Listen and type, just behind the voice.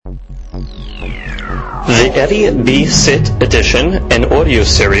The Eddie B. Sit edition and audio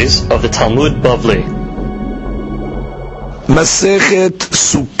series of the Talmud Bavli. Masechet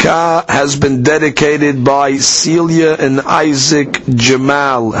Sukkah has been dedicated by Celia and Isaac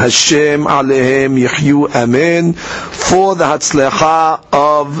Jamal. Hashem Alehem Yihyu Amen. For the Hatzlecha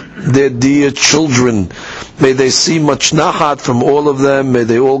of their dear children. May they see much nachat from all of them. May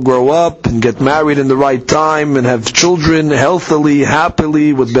they all grow up and get married in the right time and have children healthily,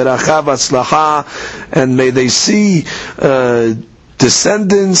 happily, with beracha v'atzlacha. And may they see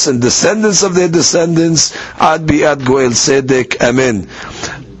descendants and descendants of their descendants, ad bi'ad goel sedek, amen.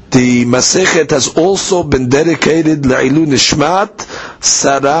 The Masechet has also been dedicated La'ilu Nishmat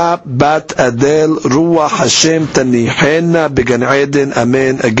Sarah Bat Adel Ruach Hashem Tanihena Began Eden,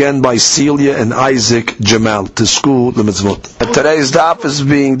 amen, again by Celia and Isaac Jamal. Tisku L'mitzvot. Today's daf is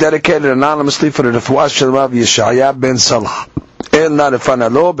being dedicated anonymously for the Refuah Shel Rav Yeshaya ben Salah. Elna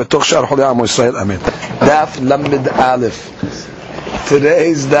Lefana Lo Betoch Shar Cholei Amo Yisrael, amen. Daf Lamed Aleph.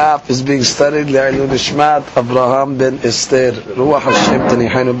 Today's daf is being studied Le'ilun Nishmat Abraham ben Esther Ruach Hashem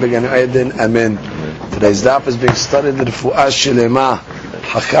Tanihenu Began Eden, amen. Today's daf is being studied Refuah Shelema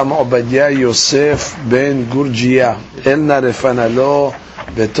Hakam Obadiah Yosef ben Gurjia Elna Refana Lo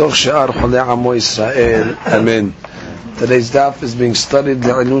Betoch Sha'ar Cholei Amo Yisrael, amen. Today's daf is being studied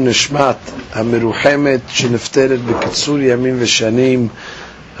Le'ilun Nishmat HaMeruchemet Shenefteret B'Kitzur Yamin V'Shanim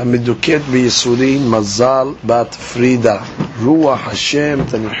המדוקת בייסורין מזל בת פרידה רוח השם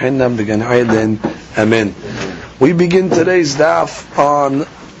תניחנה בגן עדן, amen. We begin today's daf on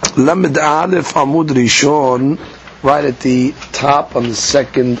Lamed Aleph Amud Rishon, right at the top on the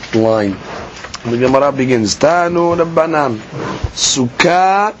second line. The Gemara begins Tanu Rabbanan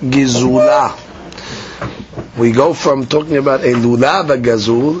Sukkah Gizula. We go from talking about a lulav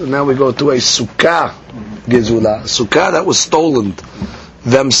gazul, and now we go to a Sukkah Gizula, Sukkah that was stolen.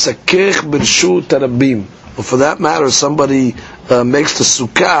 V'amsakech b'rshut harabim. Or for that matter, somebody makes the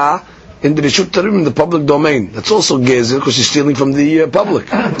sukkah in the reshut harabim, in the public domain. That's also gezer because he's stealing from the public.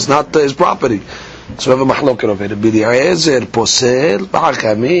 It's not his property. So we have a mahloket over here. B'li Ezer posel,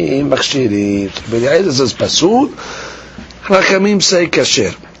 b'achamim machshirim. B'li Ezer says pasul, b'achamim say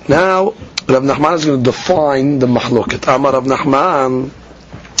kasher. Now, Rav Nachman is going to define the mahloket. Amar Rav Nachman,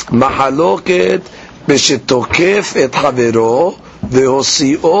 mahloket b'shetokef et havero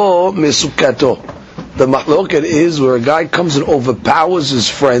Ve'osio mesukato. The mahloket is where a guy comes and overpowers his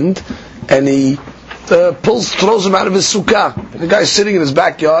friend, and he throws him out of his sukkah. The guy's sitting in his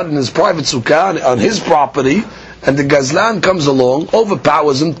backyard in his private sukkah on his property, and the gazlan comes along,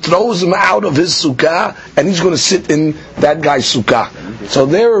 overpowers him, throws him out of his sukkah, and he's going to sit in that guy's sukkah. So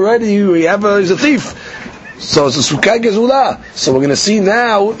there already he's a thief. So it's a sukkah gezula. So we're going to see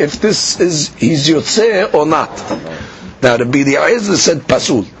now if this is he's yotzeh or not. Now the Bidi Aizl said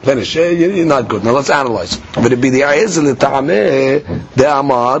pasul. Finish. You're not good. Now let's analyze. But the Bidi Aizl ta'ameh de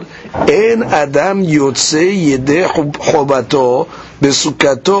amar en adam yotze yedeh chobato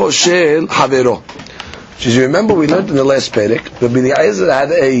besukato shel havero. As you remember, we learned in the last perek, the Bidi Aizl had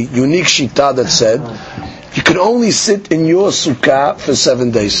a unique shita that said you can only sit in your sukkah for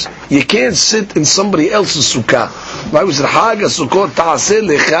 7 days. You can't sit in somebody else's sukkah. Right? We said Haga Sukkot ta'aseh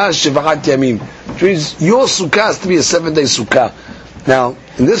lecha sheva'at yamim. Which means your sukkah has to be a 7-day sukkah. Now,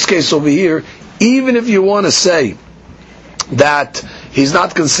 in this case over here, even if you want to say that he's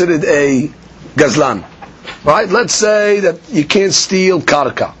not considered a gazlan, right? Let's say that you can't steal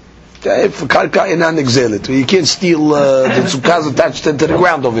karka. Okay, for karka inan exelit. You can't steal the sukkahs attached to the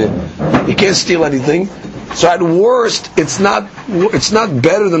ground over here. You can't steal anything. So at worst, it's not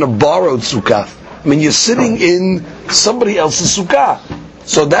better than a borrowed sukkah. I mean, you're sitting in somebody else's sukkah.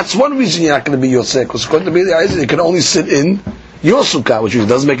 So that's one reason you're not going to be yotzeh, because according to the Isaac, you can only sit in your sukkah, which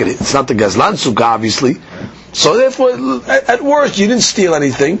doesn't make it's not the gazlan sukkah, obviously. So therefore, at worst, you didn't steal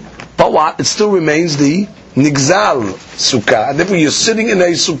anything, but what? It still remains the nigzal sukkah. And therefore, you're sitting in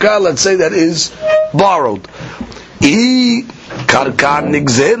a sukkah, let's say that is borrowed. I karka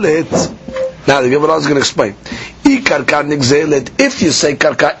nigzelet. Now the Gemara is going to explain. I karka nigzelet. If you say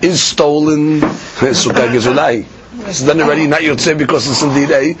karka is stolen, sukkah gezulai. It's done already, not yotzeh, because it's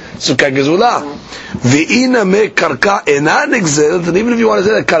indeed a sukkah gezulah. Ve'ina me karka ena nigzelet. And even if you want to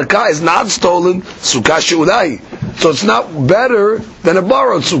say that karka is not stolen, sukkah she'ulai. So it's not better than a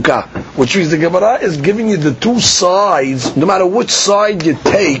borrowed sukkah. Which means the Gemara is giving you the two sides. No matter which side you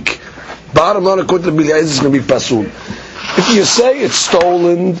take, bottom line according to the Bili is going to be pasul. If you say it's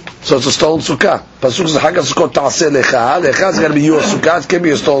stolen, so it's a stolen sukkah. Pasuk is Haga Sukkot Ta'aseh Lecha. Lecha is going to be your sukkah. It can't be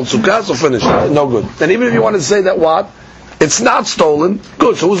a stolen sukkah, so finish. No good. And even if you want to say that what? It's not stolen,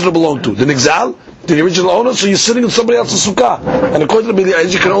 good. So who's it belong to? The Nigzal? to the original owner, so you're sitting in somebody else's sukkah. And according to Rabbi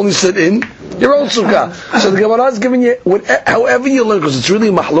Eliezer, you can only sit in your own sukkah. So the Gemara is giving you, however you learn, because it's really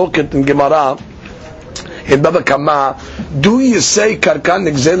mahloket in Gemara, in Baba Kama, do you say karkan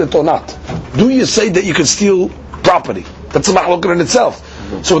nigzelet or not? Do you say that you can steal property? That's a mahloket in itself.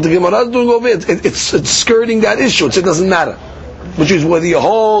 So what the Gemara is doing over here, it's skirting that issue. It doesn't matter. Which is whether you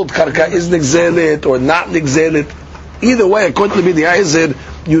hold karka is nigzelet or not nigzelet. Either way, according to the Eliezer,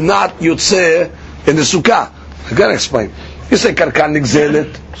 you're not yotzeh in the sukkah. I gotta explain. You say karkan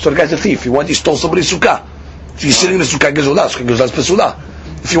nigzelet, so the guy's a thief. He stole somebody's sukkah. If you're sitting in the sukkah gezulah, is pesulah.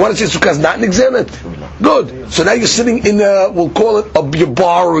 If you want to say sukkah is not nigzelet, good. So now you're sitting in we'll call it, you're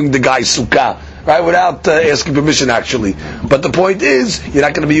borrowing the guy's sukkah, right, without asking permission actually. But the point is, you're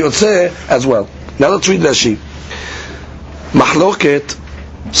not going to be yotzeh as well. Now let's read Rashi. Mahloket,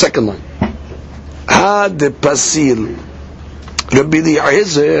 second line. Had pasil Rabbi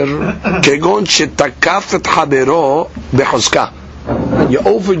Eliezer kegon shetakaf et habero bechozka. You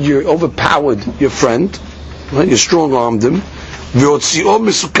overpowered your friend, right? You strong-armed him. V'otzio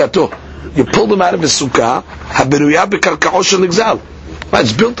mesukato. You pulled him out of his sukkah. Haberuya bekarkao shel nigzal.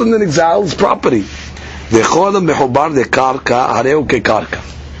 It's built in the nigzal's property. V'chol mechobar lekarka hareu kekarka.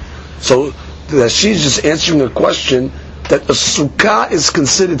 So she's just answering a question that a sukkah is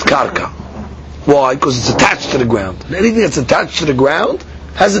considered karka. Why? Because it's attached to the ground. And anything that's attached to the ground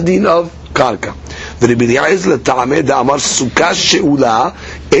has a deen of karka. ורבי אליעזר לטעמי דאמר סוכה שאולה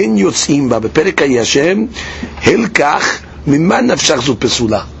אין יוצאים בה בפרק הישם הלקח ממה נפשך זו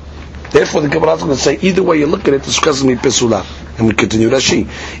פסולה. Therefore the Gemara is going to say either way you look at it, the sukkah is going to be pesula. And we continue Rashi.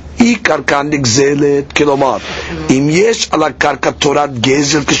 אי קרקע נגזלת, כלומר אם יש על הקרקע תורת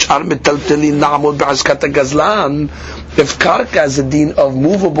גזל כשאר מטלטלים נעמוד בעסקת הגזלן, if karka is a deen of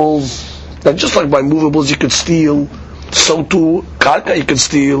movables, then just like by movables you could steal, so too karka you can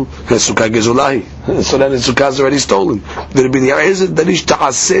steal. Sukkah gezulahi, so then the sukkah is already stolen. Rabbi Eliezer darish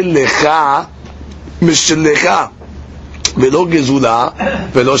ta'aseh lecha mishlecha velo gezula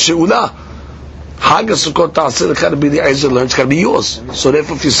velo sheula. Hag Sukkot ta'aseh lecha. Rabbi Eliezer learns it's got to be yours. So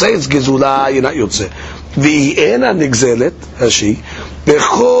therefore, if you say it's gezula, you're not yotzeh. V'hi'ena nigzelet hashi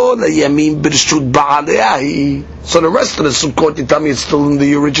bechol hayamim b'reshut ba'aleahi. So the rest of the Sukkot, you tell me it's still in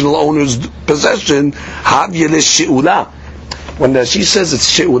the original owner's possession. Hav yeleh she'ula. When she says it's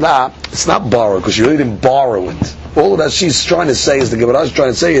she'ula, it's not borrowed, because she really didn't borrow it. All that she's trying to say, the Gemara is trying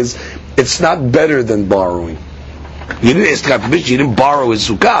to say is, it's not better than borrowing. You didn't ask God permission, you didn't borrow his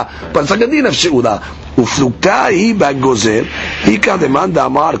sukkah, but it's like a din of she'ula. ופלוגתה היא בגוזל, היא כדמן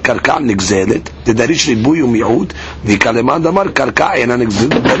דאמר קרקע נגזלת, דדריש ריבוי ומיעוט, והיא כדמן דאמר קרקע אינה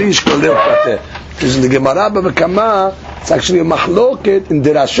נגזלת, דדריש כולל פרטה. Because in the Gemara בבקמה, it's actually a מחלוקת in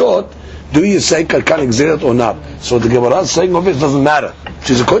derashot, do you say karka nigzelet or not? So the Gemara is saying of it doesn't matter.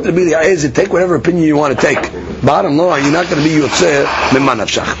 She's according to Rabbi Eliezer, take whatever opinion you want to take. Bottom line, you're not going to be yotzeh mimma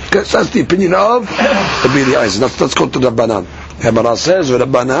nafshach. That's the opinion of Rabbi Eliezer. Let's go to the Rabbanan. Gemara says,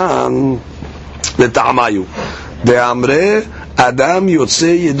 Rabbanan לתעמיו ואמרי אדם יוצא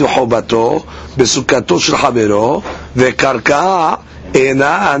ידו חובתו בסוכתו של חברו וקרקע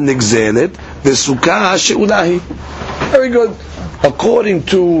אינה נגזלת וסוכה שאולה היא. Very good. According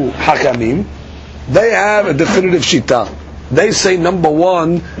to Hakamim, they have a definitive shita. They say number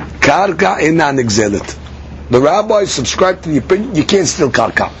one, karka ena nigzelet. The rabbis subscribe to the opinion you can't steal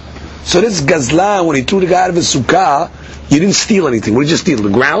karka. So this gazlan, when he threw the guy out of his sukkah, you didn't steal anything. What did you steal? The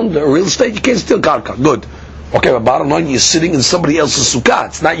ground, the real estate? You can't steal karka. Good. Okay, but bottom line, you're sitting in somebody else's sukkah.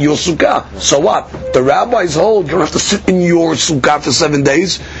 It's not your sukkah. So what? The rabbis hold you don't have to sit in your sukkah for 7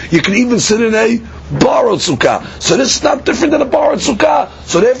 days. You can even sit in a borrowed sukkah. So this is not different than a borrowed sukkah.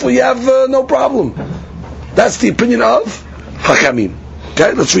 So therefore you have no problem. That's the opinion of Hakamim.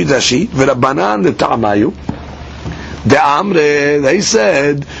 Okay, let's read Rashi. V'Rabbanan l'ta'amayu. De'amre, they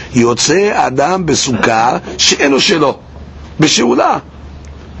said, Yotzei Adam besukkah she'eno shelo. B'she'ula.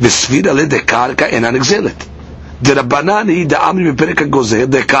 V'svira le dekarka ena nigzelet. דרבנן היא דאמרי בפרק הגוזל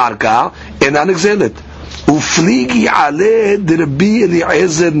דקרקע אינה נגזלת ופליג יעלה דרבי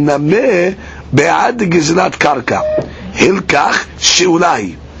אליעזר נמה בעד גזלת קרקע הלקח שאולה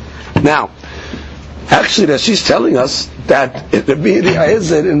היא. Now, actually that she's telling us that Rabbi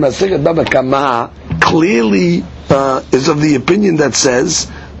Eliezer in Masechet Baba Kama clearly is of the opinion that says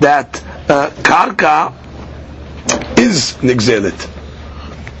that karka is nigzelet.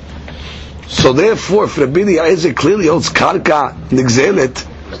 So therefore, if Rabbi Eliezer clearly holds karka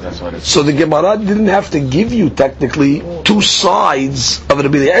nigzelet, so the Gemara didn't have to give you technically two sides of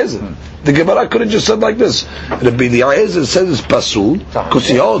Rabbi Eliezer. The Gemara could have just said like this: Rabbi Eliezer says it's pasul because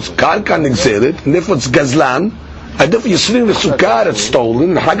he holds karka nigzelet, and therefore it's gazlan, And if you're sitting in the sukkah, it's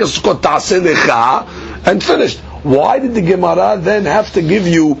stolen. And finished. Why did the Gemara then have to give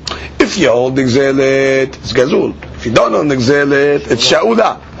you, if you hold Nigzelet, it's Gazul. If you don't hold Nigzelet, it's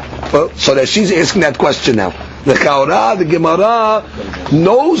Sha'udah. Well, so that she's asking that question now. The Gemara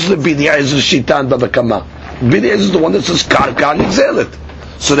knows the Bidi Ezer Shitan Babakama. Bidi Ezer is the one that says Karka Nigzelet.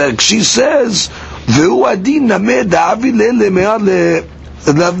 So that she says, Ve'u adin nameh da'avi le'le'me'ar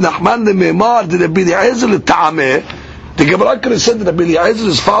Rav Nachman le'me'mar de Bidi Ezer le'ta'ameh. The Gemara could have said that Rabbi Eliezer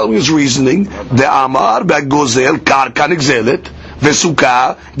is following his reasoning. The Amar be'gozel karka nigzelet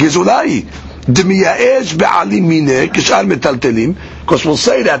ve'sukkah gezulai. D'miyaesh be'alim mineh kishar metaltelim. Because we'll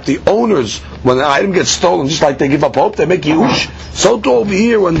say that the owners, when an item gets stolen, just like they give up hope, they make yush. So too over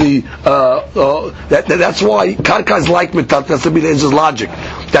here, when that's why karka is like metal. That's Rabbi Eliezer's logic.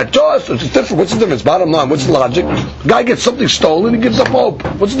 That just it's different. What's the difference? Bottom line, what's the logic? Guy gets something stolen, he gives up hope.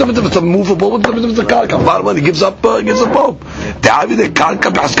 What's the difference if it's a movable? What's the difference if it's a karka? Bottom line, he gives up hope. And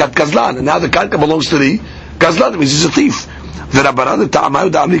now the karka belongs to the gazlan, which is a thief. The Rabbanan the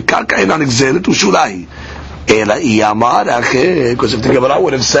Ta'amayu Da'amri karka ena nigzelet ushulai. Because if the Gemara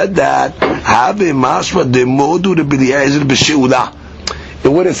would have said that, it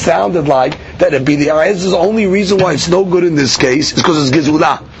would have sounded like that Rabbi Eliezer's only reason why it's no good in this case is because it's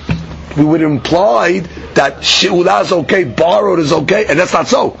Gezulah. We would have implied that She'ulah is okay, borrowed is okay, and that's not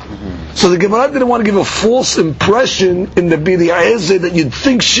so. So the Gemara didn't want to give a false impression in the Rabbi Eliezer that you'd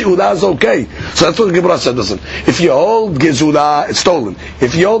think She'ulah is okay. So that's what the Gemara said. Listen, if you hold Gezulah, it's stolen.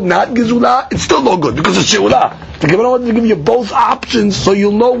 If you hold not Gezulah, it's still no good because it's She'ulah. The Gemara wanted to give you both options so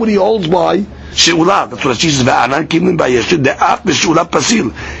you'll know what he holds by She'ulah. That's what she says. Ve'anan kimlin ba'yeshid de'af b'she'ulah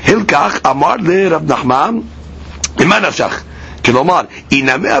pasil. Hilkach amar le Rav Nachman iman nafshach. כלומר,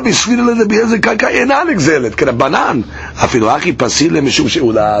 אינמיה בספירה לדבי איזה קרקע אינה נגזלת, כרבנן, אפילו אחי פסיל למשום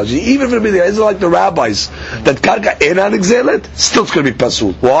שאולה. Even if it is like the rabbis, that קרקע אינה נגזלת, still it's going to be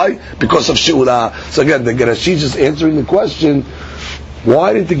pasul. Why? Because of she'ulah. So again, the Rashi is answering the question,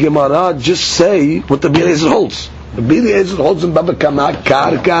 why did the Gemara just say what the Eliezer holds? The Eliezer holds in Baba Kama,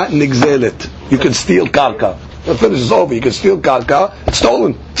 karka nigzelet. You can steal karka. The finish is over. You can steal karka. It's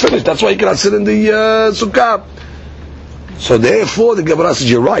stolen. It's finished. That's why you cannot sit in the sukkah. So therefore, the Gemara says,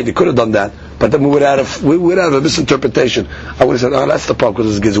 you're right, you could have done that. But then we would have a misinterpretation. I would have said, oh, that's the problem,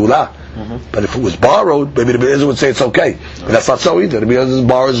 because it's Gezulah. But if it was borrowed, maybe the Eliezer would say it's okay. But that's not so either. The Eliezer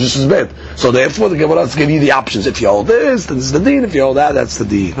borrows just as bad. So therefore, the Gemara has to give you the options. If you hold this, then this is the deen. If you hold that, that's the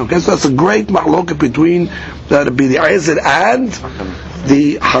deen. Okay, so that's a great mahloket between the Eliezer and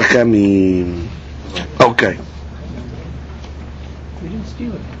the Hakamim. Okay. We didn't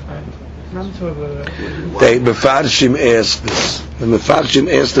steal it. They Mefarshim asked this. The Mefarshim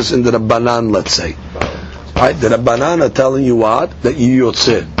asked this in the Rabbanan, let's say. Right? The Rabbanan are telling you what? That you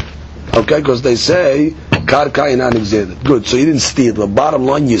yotzeh. Okay? Because they say, Karka inan exeded. Good. So you didn't steal. The bottom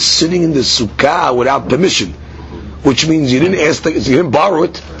line, you're sitting in the sukkah without permission. Which means you didn't borrow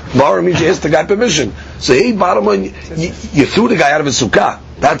it. Borrow means you asked the guy permission. So hey, bottom line, you threw the guy out of his sukkah.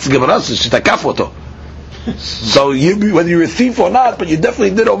 That's the Gemara says, shitakafoto. So whether you're a thief or not, but you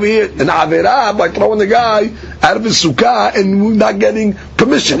definitely did over here an averah by throwing the guy out of his sukkah and not getting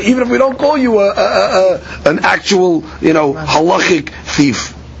permission, even if we don't call you an actual, halachic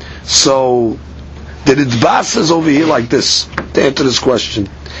thief. So the Ritva says over here like this to answer this question.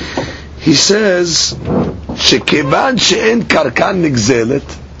 He says, "Shekevan she'en karkan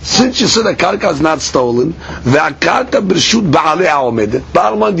nigzelet." Since you said the karka is not stolen, the karka b'rshut ba'alei ha'omedet.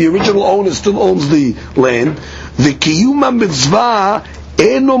 Bottom line, the original owner still owns the land. The kiyuma mitzvah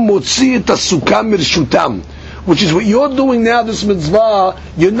eno motzi et hasukkah mirshutam, which is what you're doing now. This mitzvah,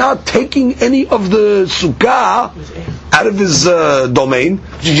 you're not taking any of the sukkah out of his domain.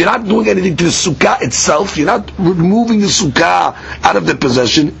 You're not doing anything to the sukkah itself. You're not removing the sukkah out of the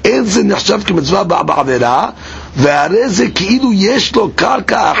possession. Eze nechshav k'mitzvah ba'averah. והרי זה כאילו יש לו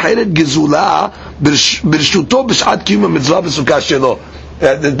קרקע אחרת גזולה ברשותו בשעת קיום המצווה בסוכה שלו.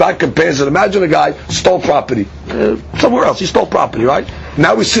 The back compares it. Imagine a guy stole property somewhere else. He stole property, right?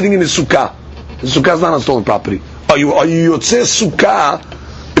 Now he's sitting in his sukkah. His sukkah is not on stolen property. Are you yotzeh sukkah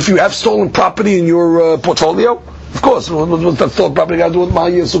if you have stolen property in your portfolio? Of course, what's that stolen property got to do with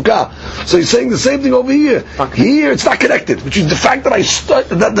my sukkah? So he's saying the same thing over here. Okay. Here, it's not connected. Which is the fact that I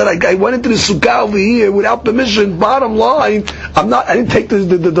went into the sukkah over here without permission. Bottom line, I didn't take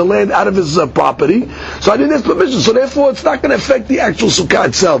the land out of his property, so I didn't have permission. So therefore, it's not going to affect the actual sukkah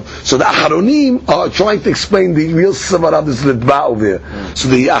itself. So the Acharonim are trying to explain the real sevara of this Ritva over here. So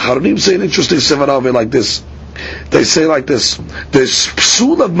the Acharonim say an interesting sevara over here like this. They say like this: the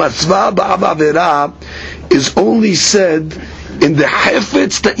psul of matzvah ba'avera is only said in the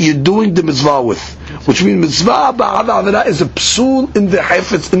hefetz that you're doing the mitzvah with. which means mitzvah ba'avera is a psul in the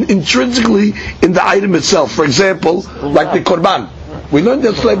hefetz, intrinsically in the item itself. For example, like the korban. We learned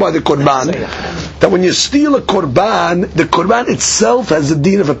yesterday by the korban that when you steal a korban, the korban itself has the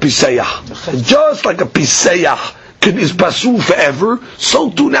deen of a pisayah. Just like a pisayah is pasul forever,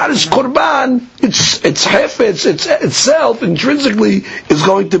 so too now this korban, it's hefetz, it's itself intrinsically is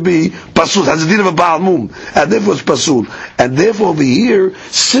going to be pasul, has the deen of a baal mum, and therefore it's pasul. And therefore over here,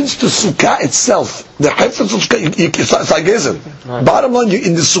 since the sukkah itself, the hefetz of sukkah, it's like gezel. Right. Bottom line,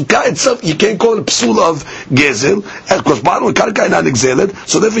 in the sukkah itself, you can't call it pasul of gezel, because bottom line, karka is not exaled,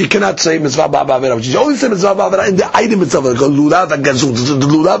 so therefore you cannot say mitzvah ba'avera, which is only say mitzvah ba'avera in the item itself, like lulav and gazul. The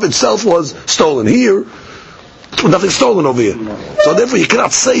lulav itself was stolen. Here, nothing stolen over here. So therefore you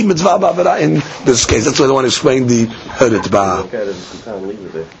cannot say mitzvah ba'avera in this case. That's why I want to explain the ritba.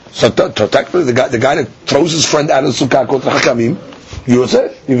 So technically the guy that throws his friend out of the sukkah called Hakamim, you would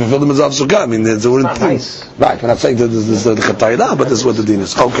say, you fulfill the mitzvah of sukkah. I mean, it's a wooden thing. Nice. Right, we're not saying that this is the chetayla, but this is what the din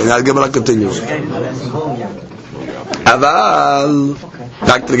is. Okay, now the Gemara continues. Aval,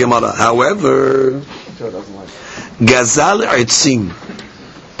 back to the Gemara. However, gazal etzim.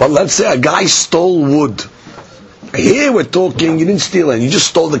 But let's say a guy stole wood. Here we're talking, you didn't steal it, you just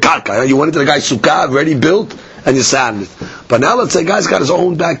stole the karka. You went into the guy's sukkah, already built, and you sat in it. But now let's say a guy's got his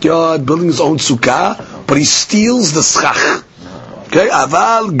own backyard, building his own sukkah, but he steals the schach. Okay,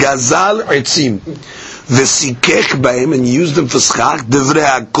 aval gazal etzim. V'sikech b'hem, and used them for schach, divrei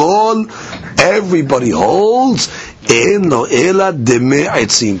hakol, everybody holds, en lo ela demei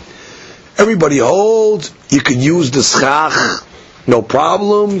etzim. Everybody holds, you could use the schach, no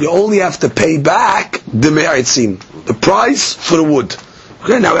problem. You only have to pay back the price for the wood.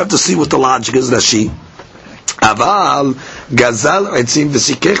 Okay, now we have to see what the logic is. Rashi. Aval gazal etzim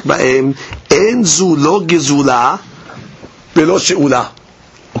v'sikech ba'em en zu lo gezula v'lo she'ula.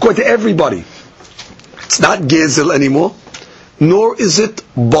 According to everybody, it's not gezel anymore, nor is it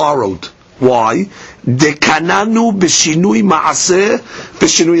borrowed. Why? Dekananu b'shinui ma'aseh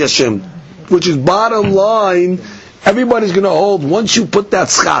b'shinui Hashem, which is bottom line. Everybody's going to hold, once you put that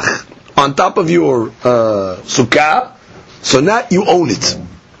schach on top of your sukkah, so now you own it.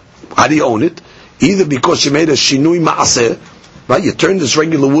 How do you own it? Either because you made a shinui ma'aseh, right? You turn this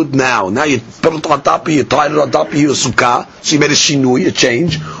regular wood now you put it on top of you tied it on top of your sukkah, so you made a shinui, a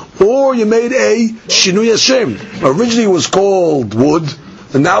change, or you made a shinui Hashem. Originally it was called wood,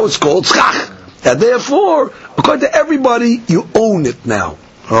 and now it's called schach. And therefore, according to everybody, you own it now.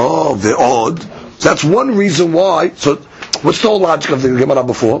 Oh, they're odd. So that's one reason why. So, what's the whole logic of the Gemara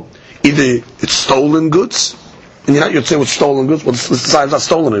before? Either it's stolen goods, and you'd say what's stolen goods. Well, this item's not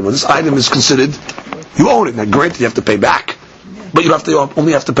stolen anymore. This item is considered, you own it. Now, granted, you have to pay back, but you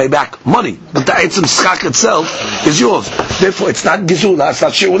only have to pay back money. But the item schach itself is yours. Therefore, it's not gizula, it's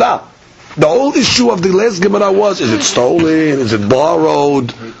not she'ula. The whole issue of the last Gemara was: is it stolen? Is it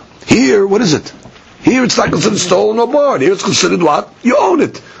borrowed? Here, what is it? Here, it's not considered stolen or borrowed. Here, it's considered what? You own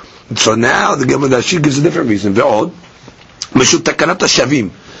it. So now the Gemara she gives a different reason. Ve'od, meshut takanat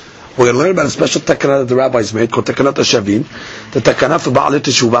hashavim. We're going to learn about a special takanah that the rabbis made called takanat hashavim, the takanah for ba'alei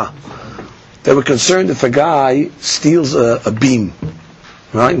teshuvah. They were concerned if a guy steals a beam,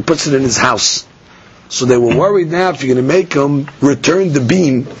 right, and puts it in his house. So they were worried now if you're going to make him return the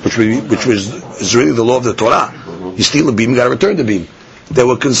beam, which is really the law of the Torah. You steal a beam, you got to return the beam. They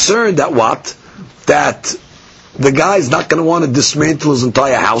were concerned that what? That the guy is not going to want to dismantle his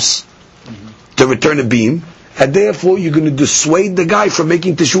entire house to return a beam, and therefore you're going to dissuade the guy from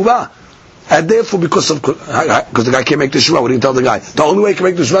making teshuvah. And therefore, because the guy can't make teshuvah, what do you tell the guy? The only way you can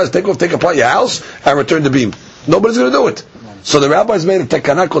make teshuvah is take apart your house and return the beam. Nobody's going to do it. So the rabbis made a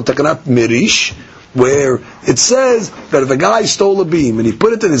takanah called takanat mirish, where it says that if a guy stole a beam and he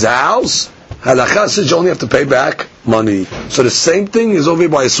put it in his house, halakha says you only have to pay back money. So the same thing is over here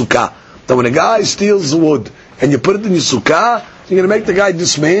by a sukkah. That when a guy steals the wood and you put it in your sukkah, you're going to make the guy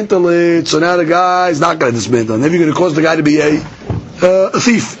dismantle it. So now the guy is not going to dismantle it. Maybe you're going to cause the guy to be a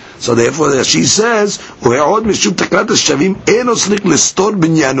thief. So therefore, she says, "Ve'od mishum takanat hashavim eno slik listor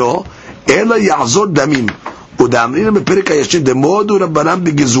binyano ela ya'zor damim udamrin beperek hayashim demodu rabbanan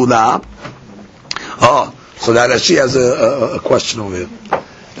begizula." Oh, so that she has a question over here.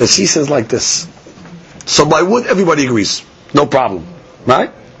 That she says like this. So by wood, everybody agrees, no problem,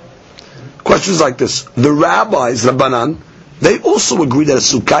 right? Questions like this: the rabbis, Rabbanan, they also agree that a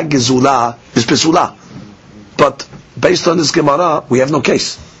sukkah gezula is pesula, but based on this Gemara, we have no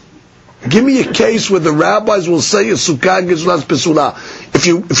case. Give me a case where the rabbis will say a sukkah gezula is pesula.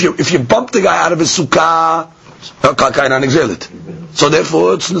 If you bump the guy out of his sukkah, so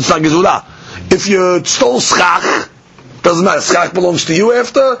therefore it's not gezula. If you stole schach, Doesn't matter. Schach belongs to you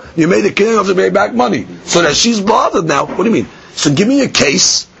after you made a killing, you have to pay back money. So that she's bothered now. What do you mean? So give me a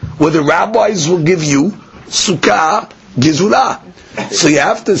case where the rabbis will give you Sukkah Gezulah. So you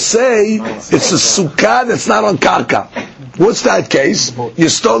have to say it's a Sukkah that's not on Karka. What's that case? You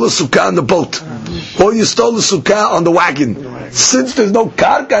stole a Sukkah on the boat. Or you stole a Sukkah on the wagon. Since there's no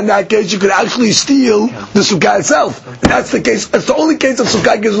Karka in that case, you could actually steal the Sukkah itself. And that's the case. That's the only case of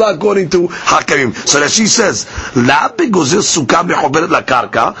Sukkah Gezulah according to Hakamim. So that she says, La begozir Sukkah mechoberet la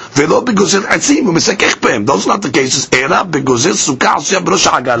Karka, velo begozir atzim, umesakech behem. Those are not the cases. Ela begozir Sukkah asya berosh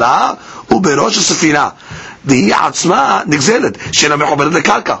ha'agala, uberosh ha'sefina. והיא עצמה נגזלת, שאינה מחוברת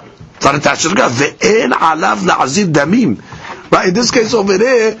לקרקע. It's not attached to the ground. ואין עליו להחזיר דמים. Right, in this case over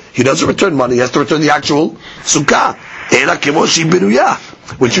there, he doesn't return money, he has to return the actual sukkah. אלא כמו שהיא בנויה.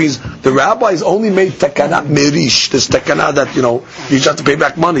 Which means the rabbis only made takana merish, this takana that, you just have to pay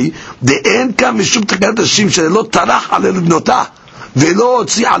back money. ואין כאן משום תקנת השם שלא טרח עליה לבנותה. ולא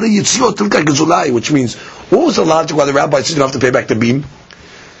הוציא עליה יציאות תלכה גזולאי. Which means, what was the logic why the rabbis said you don't have to pay back the beam?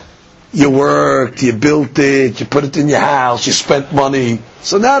 You worked, you built it, you put it in your house, you spent money.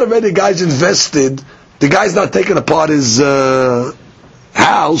 So now already the guy's invested, the guy's not taking apart his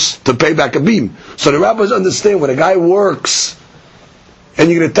house to pay back a beam. So the rabbis understand when a guy works, and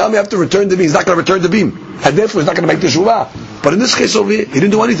you're going to tell me I have to return the beam, he's not going to return the beam. And therefore he's not going to make the shuvah. But in this case over here, he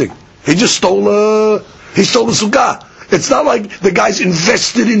didn't do anything. He just stole the sukkah. It's not like the guy's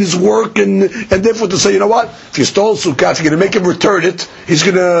invested in his work and therefore to say, you know what? If you stole sukkah, if you're going to make him return it, he's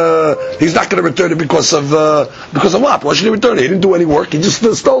not going to return it because of what? Why should he return it? He didn't do any work. He just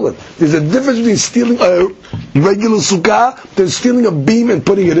stole it. There's a difference between stealing a regular sukkah than stealing a beam and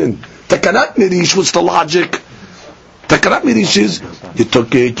putting it in. Takanat mirish, what's the logic? Takanat mirish is, you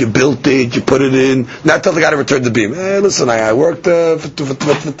took it, you built it, you put it in, now tell the guy to return the beam. Listen, I worked for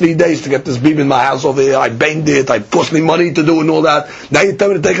 3 days to get this beam in my house over here, I banged it, it cost me money to do and all that, now you tell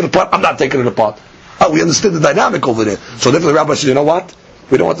me to take it apart, I'm not taking it apart. We understood the dynamic over there. So therefore the rabbi said, you know what?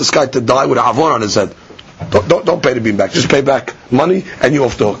 We don't want this guy to die with a avon on his head. Don't pay the beam back, just pay back money and you're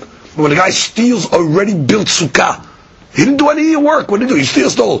off the hook. But when the guy steals already built sukkah, he didn't do any of your work, what did he do? He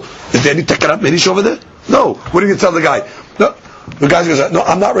stole. Is there any takanat mirish over there? No. What are you going to tell the guy? No. The guy's going to say, no,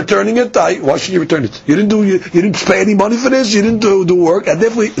 I'm not returning it. Why should you return it? You didn't pay any money for this. You didn't do work. And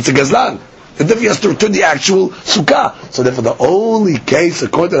therefore, it's a gazlan. And therefore, he has to return the actual sukkah. So therefore, the only case,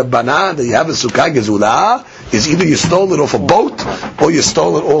 according to the Banan, that you have a sukkah gezulah is either you stole it off a boat or you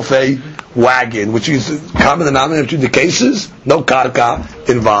stole it off a wagon, which is common denominator between the cases. No karka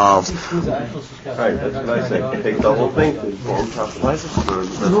involved. Right, that's what I say. Take the whole thing.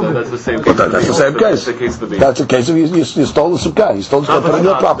 That's the same case. That's the same case. That's the case of you stole the sukkah. You stole the sukkah on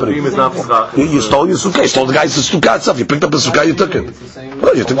your property. You stole your sukkah. You stole the guy's sukkah itself. You picked up the sukkah, you took it.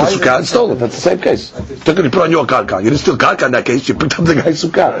 Well, you took the sukkah and stole it. That's the same case. You took it, you put on your karka. You didn't steal karka in that case. You picked up the guy's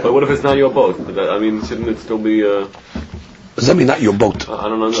sukkah. But what if it's not your boat? I mean, shouldn't it still be... Does that mean not your boat? I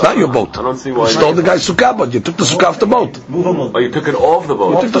don't know. It's not your boat. I don't see why. You stole the guy's sukkah, but you took the sukkah off the boat. Oh, you took it off the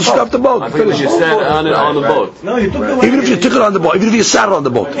boat? You took the sukkah off the boat. I think you sat on it on the boat. No, you took the Even if you took it on the boat, even if you sat on the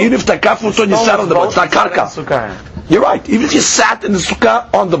boat, even if the kaf was on you sat on the boat, it's not karka. You're right. Even if you sat in the sukkah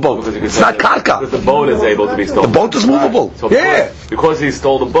on the boat, it's not karka. Because the boat is able to be stolen. The boat is movable. So because he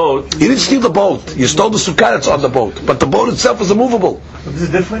stole the boat. You didn't steal the boat. You stole the sukkah that's on the boat. But the boat itself is immovable. This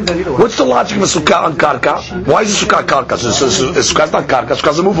is different than either one. What's the logic of a sukkah on karka? Why is the sukkah karka? Sukkah's not karka.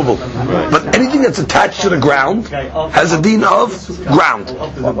 Sukkah's immovable. But anything that's attached to the ground has a deen of ground.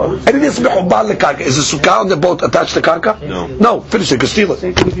 Anything that's me'ubal karka. Is the sukkah on the boat attached to karka? No. Finish it. You can steal it.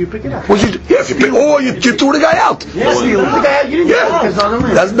 If you pick it up. If you pick, or you threw the guy out. No,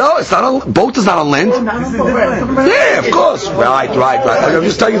 it's not on. Boat is not on land. Yeah, of course. Right. I'm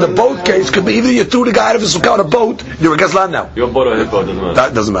just telling you, the boat case could be either you threw the guy out of his sukkah on a boat. You're a gazlan now. Your boat or his boat doesn't matter.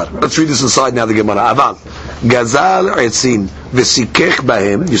 That doesn't matter. Let's read this inside now. The Gemara. Aval gazal etzim v'sikech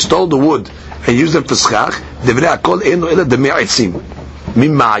bahem. You stole the wood and used them for schach. Devrei akol eno ela demei etzim.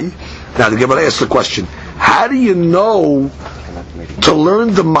 Mimai. Now the Gemara asks the question: how do you know to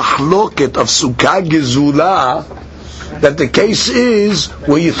learn the mahloket of sukkah gezulah that the case is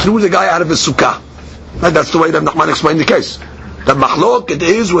where you threw the guy out of his sukkah? That's the way that Nachman explained the case. The mahloket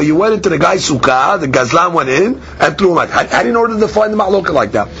is where you went into the guy's sukkah, the gazlan went in and threw him out. How do you know to define the mahloket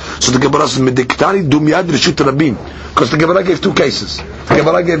like that? So the Gemara says, "Mediktani dumyad reshut rabim," because the Gemara gave two cases. The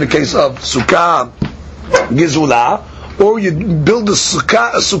Gemara gave a case of sukkah gezulah, or you build a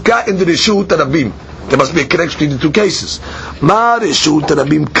sukkah in the reshut rabim. There must be a connection between the two cases. Ma reshut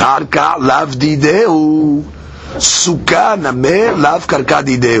rabim karka lav didehu. Sukkah nameh lav karka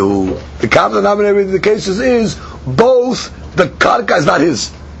didehu. The common denominator in the cases is both the karka is not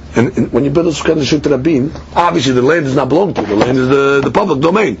his. And when you build a sukkah in the Shuk Rabin, obviously the land does not belong to you. The land is the public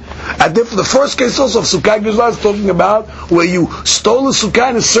domain. And therefore, the first case also of Sukkah Gizlah is talking about where you stole a sukkah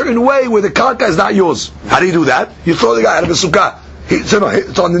in a certain way where the karka is not yours. How do you do that? You throw the guy out of a sukkah. It's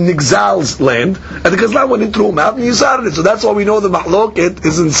on the Nigzal's land, and the Gazlan went and threw him out, and you started it. So that's why we know the Mahloket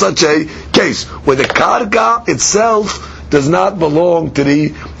is in such a case where the karka itself does not belong to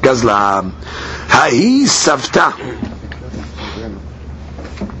the Gazlan. Ha'i Savta.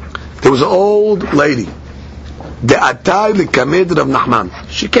 There was an old lady. The Atai Likamed Rav Nachman.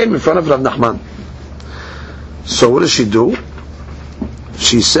 She came in front of Rav Nachman. So what does she do?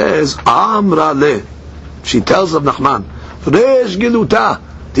 She says, Amra le. She tells Rav Nachman, Resh Giluta,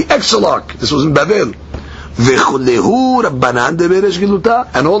 the Exarch. This was in Babel. V'chulehu Rabbanan de Resh Giluta,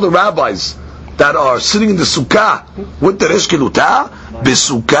 and all the rabbis that are sitting in the sukkah with the Resh Giluta,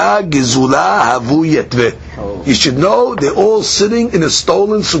 B'sukkah Gizula Havu Yetveh. You should know they're all sitting in a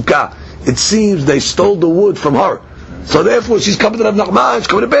stolen sukkah. It seems they stole the wood from her. So therefore she's coming to Rav Nachman, she's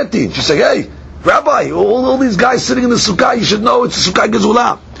coming to Beit Din. She's saying, hey, Rabbi, all these guys sitting in the sukkah, you should know it's a sukkah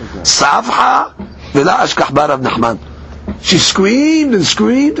Gizula. Savha V'la Ashkach Bar Rav Nachman. She screamed and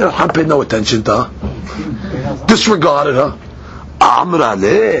screamed, and I paid no attention to her. Disregarded her. Amra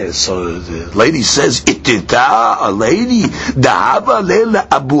le. So the lady says, Itita, a lady, Dahaba le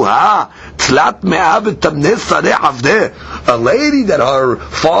abuha, Tlat me'av tamneh sareh avdeh. A lady that her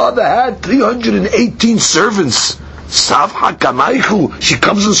father had 318 servants. Savha kamaychu. She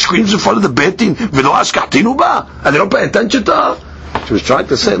comes and screams in front of the Beit Din, V'lo ashkachtinu ba, and they don't pay attention to her. She was trying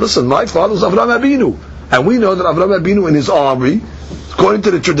to say, listen, my father was Avraham Avinu. And we know that Avraham Avinu in his army, according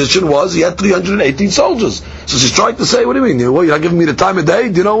to the tradition, he had 318 soldiers. So she's trying to say, what do you mean? Well, you're not giving me the time of day?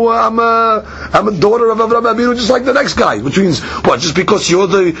 Do you know I'm a daughter of Avraham Avinu just like the next guy? Which means, what, just because you're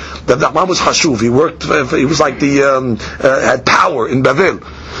that Nachman was Hashuv, he worked, he was like had power in Babel.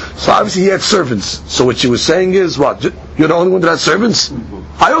 So obviously he had servants. So what she was saying is, what, you're the only one that had servants?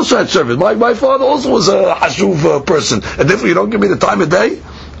 I also had servants. My father also was a Hashuv person. And therefore you don't give me the time of day?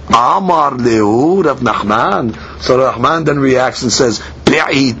 Amar lehu Rav Nachman. So Rav Nachman then reacts and says,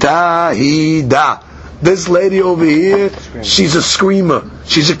 Pe'ita hida. This lady over here, she's a screamer.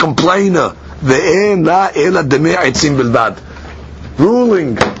 She's a complainer. Ve'en la ela demei etzim bilbad.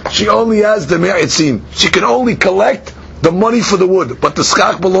 Ruling, she only has demei etzim. She can only collect the money for the wood, but the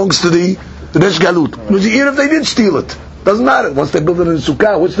schach belongs to the Resh Galut. Even if they did steal it, doesn't matter. Once they build it in the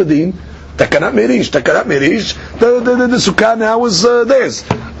Sukkah, what's the deen? Takanat Mirish. The Sukkah now is theirs.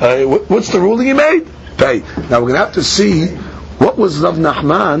 What's the ruling he made? Okay. Now we're going to have to see what was Rav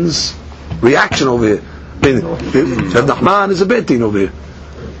Nachman's reaction over here. Rav Nachman is a Beit Din over here.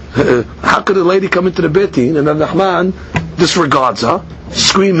 How could a lady come into the Beit Din and Rav Nachman disregards her,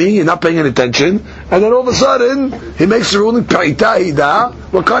 screaming and not paying any attention, and then all of a sudden he makes the ruling Pa'ita hida?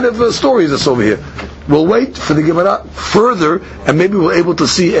 What kind of story is this over here? We'll wait for the Gemara further, and maybe we're able to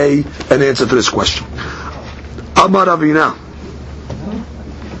see an answer to this question. Amar Avina.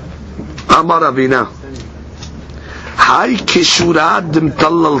 Hay kishura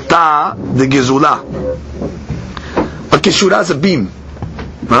dimtalalta de gezula. A kishura is a beam,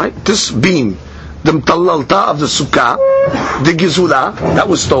 right? This beam, dimtalalta of the sukkah, the gezula that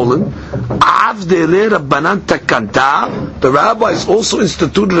was stolen. Avdele rabbanan takanta. The rabbis also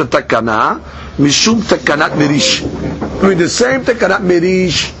instituted a takana. Mishum takanat mirish. I mean, the same takanat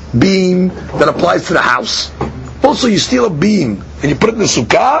mirish beam that applies to the house. Also, you steal a beam and you put it in the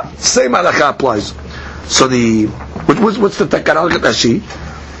sukkah, same halakha applies. So what's the takanat? Look at Rashi.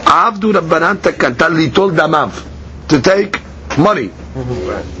 Avdu rabbanan takanta litol damav, to take money.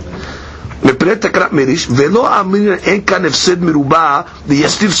 Mepnei takanat mirish velo amin en kan efsed miruba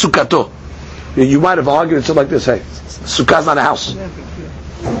v'yastiv sukkato. You might have argued and said like this: hey, sukkah's not a house.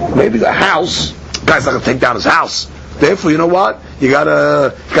 Maybe the house, guy's not going to take down his house. Therefore, you know what? You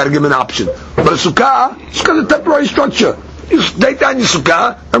gotta give him an option. But a sukkah, it's got a temporary structure. You take down your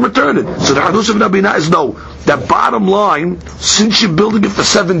sukkah and return it. So the Hadus of Nabina is no. That bottom line, since you're building it for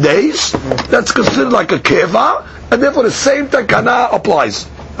 7 days, that's considered like a keva, and therefore the same takana applies.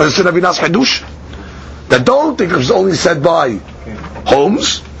 And it's Nabina's Hadush. That don't think it's only said by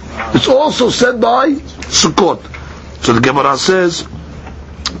homes, it's also said by Sukkot. So the Gemara says,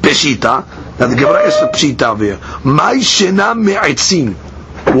 Peshita. Now the Gemara is for Peshita over here. Mai shena me'etzim.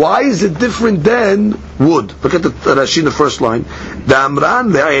 Why is it different than wood? Look at the Rashi in the first line.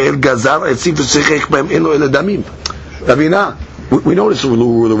 Damran le'el gazar etzim v'sechech b'hem elo el damim. Ravina, we know this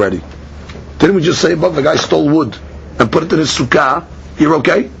rule already. Didn't we just say above the guy stole wood and put it in his sukkah? You're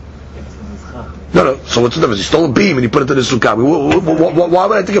okay? No. So what's the difference? He stole a beam and he put it in his sukkah. Why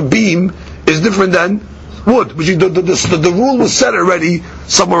would I think a beam is different than wood. But the rule was set already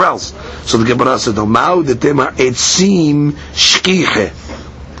somewhere else. So the Gemara said, "No, ma'u detema etzim shkiche."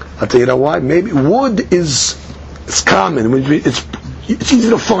 I tell you know why? Maybe wood is common. It's easy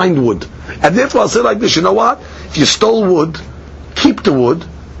to find wood, and therefore I'll say like this: you know what? If you stole wood, keep the wood.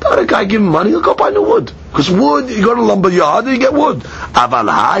 Let a guy give him money, he'll go buy new wood. Because wood, you go to a lumber yard and you get wood. Aval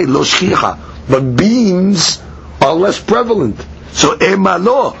hai lo shkicha. But beams are less prevalent. So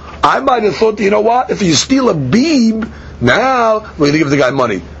emalo. I might have thought, you know what? If you steal a beam, now we're going to give the guy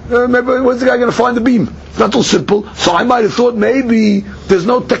money. Maybe where's the guy going to find the beam? It's not so simple. So I might have thought maybe there's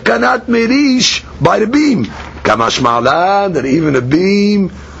no takanat merish by the beam. Kamash ma'lan, that even a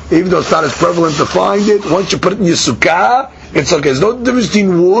beam, even though it's not as prevalent to find it, once you put it in your sukkah, it's okay. There's no difference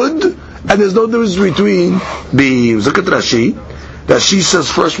between wood and there's no difference between beams. Look at Rashi. Rashi says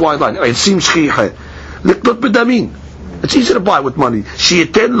first white line. It seems shchiche. Liktot bedamin. It's easy to buy with money.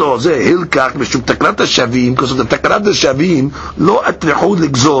 She'eten lo ze hilkach mishum takrat shavim, because of the takrat shavim lo atrehu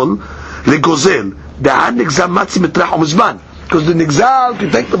ligzol legozel. Da'ad nigzal matzi mitrach umzman. Because the nigzal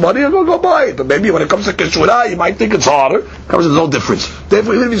can take the money and go buy it. But maybe when it comes to keshura, you might think it's harder. There's no difference.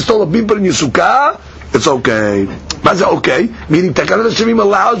 Therefore, even if you stole a beam put in your sukkah, it's okay. That's okay. Meaning takrat shavim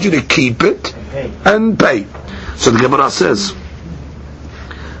allows you to keep it and pay. So the Gemara says,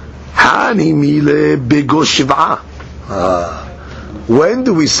 Hani mile bego shiv'ah. When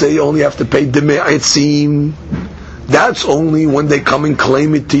do we say you only have to pay deme'etzim? That's only when they come and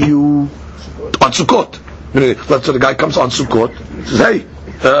claim it to you on Sukkot. Let's say the guy comes on Sukkot, says, "Hey,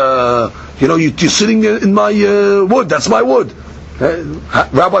 you're sitting in my wood. That's my wood."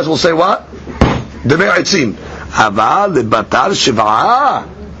 Rabbis will say what? Deme'etzim. Aval lebatar shiv'ah.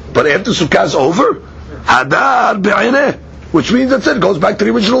 But after Sukkah is over, hadar be'ineh, which means that's it. It goes back to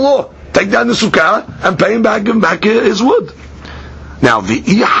the original law. Take down the sukkah and pay him back his wood. Now,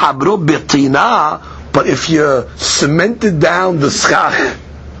 v'i habro betina, but if you cemented down the schach,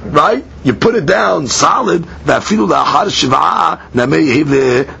 right? You put it down solid, even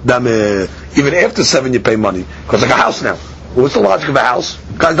after 7 you pay money. Because like a house now. What's the logic of a house?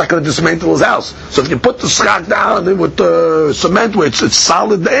 The guy's not going to dismantle his house. So if you put the schach down with cement where it's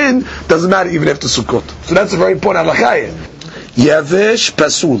solid in, doesn't matter even after Sukkot. So that's a very important halakha. Yavesh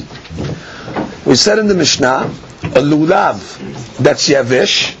pasul. We said in the Mishnah, a lulav that's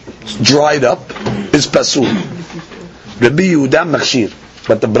yavesh, dried up, is pasul. Rabbi Yehuda machshir.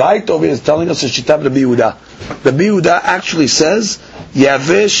 But the Bright over here is telling us a shitav Rabbi Yehuda. Rabbi Yehuda actually says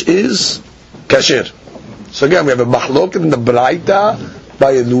yavesh is kasher. So again, we have a mahlok in the Braita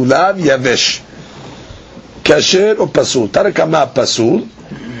by a lulav yavesh. Kasher or pasul. Tarakama pasul.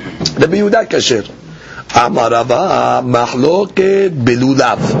 Rabbi Yehuda kasher. Amarava mahloket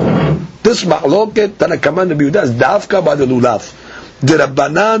belulav. This mahloket Tanakaman Rabbi Yehuda is davka by the lulav. The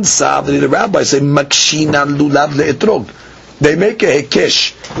Rabbanan Sav, the rabbis say makshinan lulav leetrog. They make a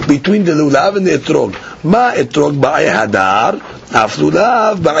hekesh between the lulav and the etrog. Ma etrog ba'ay hadar, af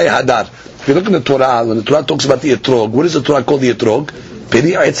lulav ba'ay hadar. If you look in the Torah, when the Torah talks about the etrog, what is the Torah called the etrog?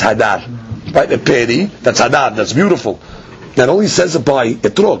 Peri it's hadar. Right, a peri, that's hadar, that's beautiful. That only says it by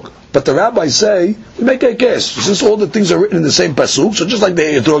etrog. But the rabbis say, we make a guess. Since all the things are written in the same pasuk, so just like the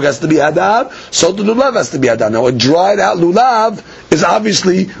etrog has to be hadar, so the lulav has to be hadar. Now a dried out lulav is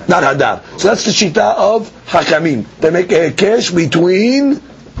obviously not hadar. So that's the shita of hakamim. They make a guess between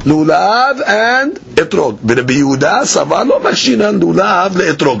lulav and etrog. Rabbi Yehuda savalo makshinan lulav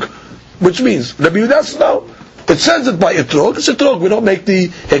leetrog. Which means, Rabbi Yehuda says no. It says it by etrog, it's etrog. We don't make the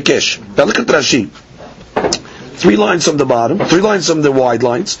hekesh. Now look at Rashi. 3 lines from the bottom, 3 lines from the wide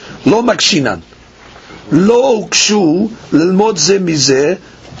lines. Lo makshinan. Lo ukshu lilmod ze mizeh.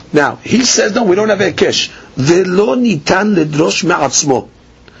 Now, he says, no, we don't have a kesh. Velo nitan ledrosh me'atzmo.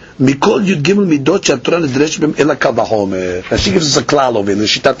 Mikol yud gimel midot she'atorah ledresh b'em ela kal v'chomer. Rashi gives us a klal over in the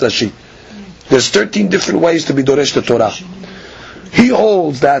Shitat Rashi. There's 13 different ways to be doresh the Torah. He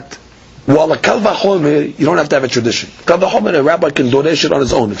holds that while a kal v'chomer, you don't have to have a tradition. Kal v'chomer, a rabbi can doresh it on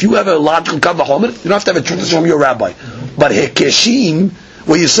his own. If you have a logical kal v'chomer, you don't have to have a tradition from your rabbi. But hekeshim,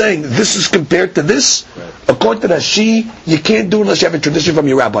 where you're saying this is compared to this, according to Rashi, you can't do it unless you have a tradition from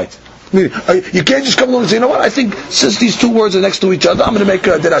your rabbi. You can't just come along and say, you know what, I think since these 2 words are next to each other, I'm going to make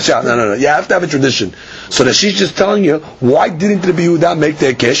a derasha. No. You have to have a tradition. So Rashi's just telling you, why didn't Rabbi Yehuda make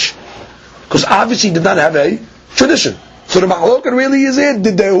their kesh? Because obviously he did not have a tradition. So the machloket really is it.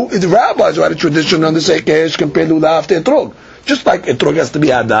 Did the rabbis who had a tradition on the kesh compared to lulav to etrog? Just like etrog has to be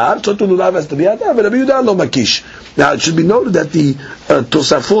hadar, so to lulav has to be hadar, but Rabbi Yehuda lo makish. Now it should be noted that the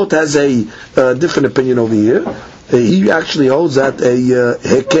Tosafot has a different opinion over here. He actually holds that a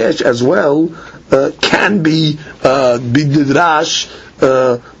hekesh as well can be didrash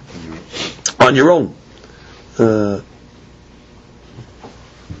on your own.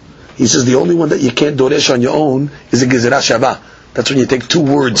 He says the only one that you can't doresh on your own is a gezerah shavah. That's when you take two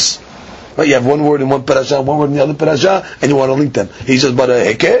words. Right? You have one word in one parasha, one word in the other parasha, and you want to link them. He says, but a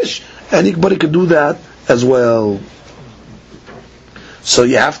hekesh, anybody could do that as well. So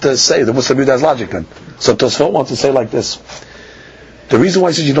you have to say, the Muslim has logic then. So Tosfot wants to say like this. The reason why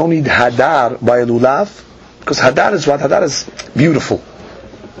he says you don't need hadar by a lulav, because hadar is what? Hadar is beautiful.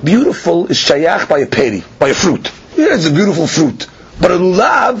 Beautiful is shayach by a peri, by a fruit. Yeah, it's a beautiful fruit. But a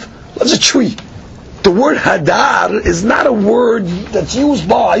lulav, that's a tree. The word hadar is not a word that's used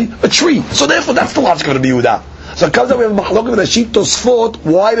by a tree. So therefore, that's the logic of the Yehuda. So it comes out we have machlok with the Shit Tosfot,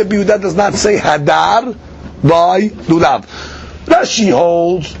 why the Yehuda does not say hadar by lulav. Rashi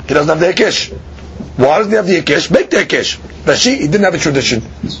holds, he doesn't have the hekesh. Why doesn't he have the hekesh? Make the hekesh. Rashi, he didn't have a tradition.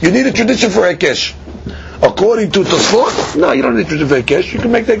 You need a tradition for hekesh. According to Tosfot, no, you don't need a tradition for hekesh. You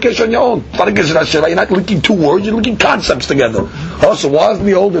can make the hekesh on your own. It's not a gezerah sheva. You're not linking two words, you're linking concepts together. Oh, so why doesn't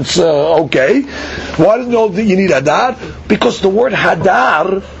he hold it's okay? Why doesn't he hold that you need hadar? Because the word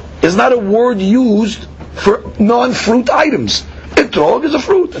hadar is not a word used for non-fruit items. Etrog is a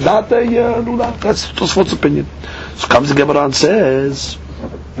fruit, not a lulav. That's Tosfot's opinion. So comes the Gemara and says,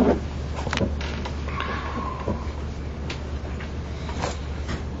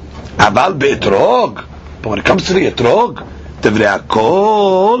 Aval be'etrog. But when it comes to the etrog, Tevrei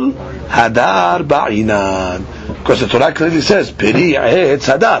hakol hadar ba'inan. Because the Torah clearly says, Peri etz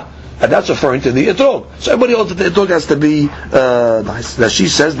hadar. And that's referring to the etrog. So everybody else that the etrog has to be nice. That she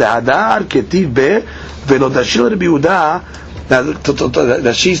says, the hadar ketiv be velo dashil Rabbi Yehuda.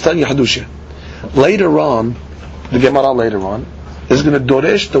 That she's telling you Hadusha. Later on, the Gemara later on is going to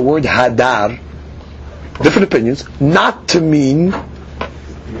doresh the word hadar, different opinions, not to mean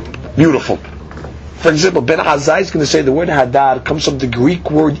beautiful. For example, Ben Azai is going to say the word hadar comes from the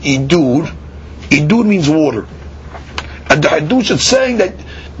Greek word idur. Idur means water. And the Hadush is saying that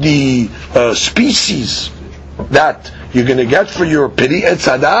the species that you're going to get for your peri etz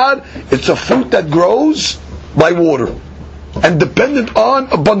hadar, it's a fruit that grows by water and dependent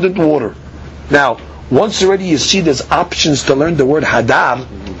on abundant water. Now, once already you see there's options to learn the word hadar,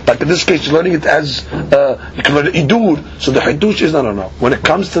 like in this case you're learning it as you can learn it idur, so the hadush is no. When it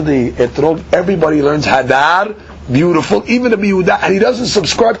comes to the etrog, everybody learns hadar, beautiful, even Rabbi Yehuda, and he doesn't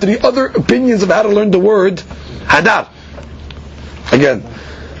subscribe to the other opinions of how to learn the word hadar. Again,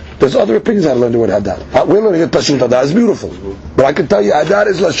 there's other opinions how to learn the word hadar. We're learning it pashut hadar is beautiful, but I can tell you hadar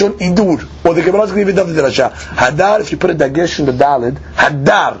is lashon idur, or the Gemara is going to give it the rasha. Hadar, if you put a dagesh in the dalid,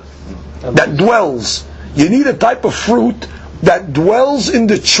 hadar, that dwells. You need a type of fruit that dwells in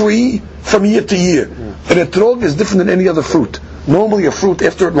the tree from year to year. And etrog is different than any other fruit. Normally a fruit,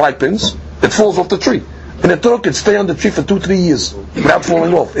 after it ripens, it falls off the tree. And etrog can stay on the tree for 2-3 years without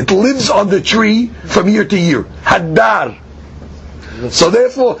falling off. It lives on the tree from year to year. Hadar. So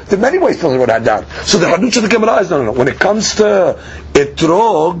therefore, there are many ways to learn about hadar. So the hadush of the Gemara is no. When it comes to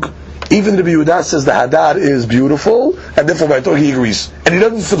etrog, even the Yehuda says the hadar is beautiful, and therefore by Torah he agrees. And he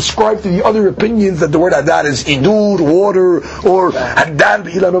doesn't subscribe to the other opinions that the word hadar is idur, water, or hadar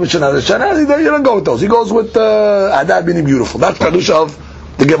b'ilah no mishana. He don't go with those. He goes with hadar meaning beautiful. That's the hadush of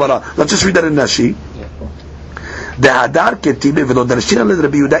the Gemara. Let's just read that in Nashi. The hadar ketibe v'lo darshina le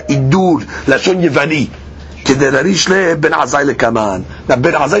Rabbi Yehuda idur lashon yevani kederarish le ben Azai lekaman. Now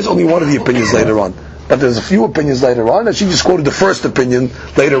Ben Azai is only one of the opinions later on. But there's a few opinions later on, and she just quoted the first opinion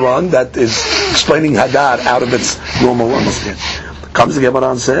later on that is explaining hadar out of its normal understanding. Comes the Gemara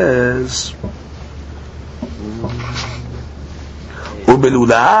and says,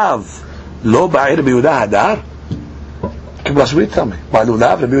 "Ubelulav lo ba'ir b'Yehuda hadar." What do you tell me? By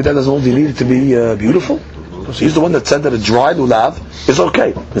lulav, the Yehuda doesn't only need it to be beautiful. So he's the one that said that a dry lulav is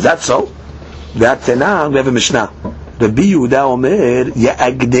okay. Is that so? That's now we have a Mishnah. Rabbi Yehuda omer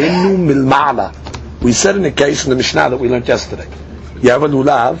ya'agdenu milma'ala. We said in the case in the Mishnah that we learned yesterday, you have a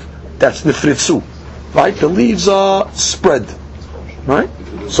lulav that's nifritzu, right? The leaves are spread, right?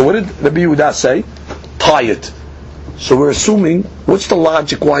 So what did Rabbi Yehuda say? Tie it. So we're assuming, what's the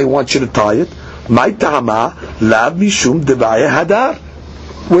logic why he wants you to tie it? My ta'ama lav mishum devaya hadar.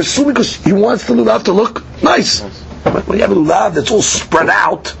 We're assuming because he wants the lulav to look nice. When you have a lulav that's all spread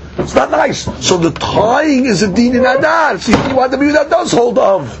out, it's not nice. So the tying is a din in hadar. See what the Yehuda does hold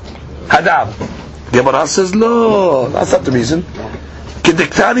of hadar. Gemara says, no, that's not the reason.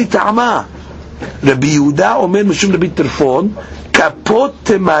 Kedektani ta'ama. Rabbi Yehuda omer mishum Rabbi Terfon kapot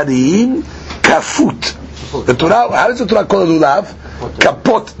temarim kafut. The Torah, how does the Torah call a lulav?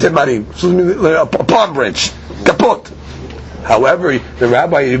 Kapot temarim. So a palm branch. Kapot. However, the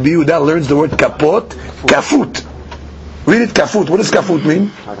Rabbi Rabbi Yehuda learns the word kapot, kafut. Read it kafut. What does kafut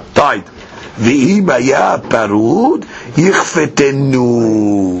mean? Tied. V'im haya parud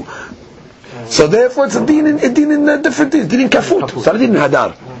yichfetenu. So therefore it's a din in different things. Din in kafut. It's not a din in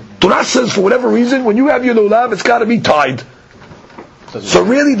hadar. Torah says for whatever reason, when you have your lulav, it's got to be tied. So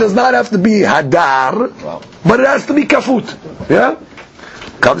really, it does not have to be hadar, but it has to be kafut. Yeah.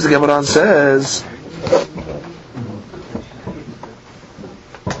 Comes the Gemara and says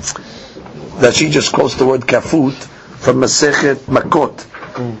that she just quotes the word kafut from Masechet Makot.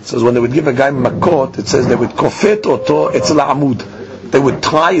 It says when they would give a guy makot, it says they would kofet oto etzel ha'amud. They would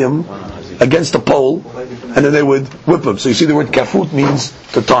tie him against a pole, and then they would whip him. So you see the word kafut means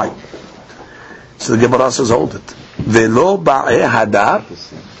to tie. So the Gemara says, hold it. Velo ba'e hadar.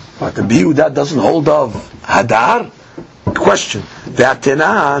 But the Yehuda doesn't hold of hadar. Question.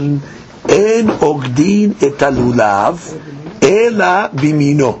 Ve'atenan en ogdin et halulav ela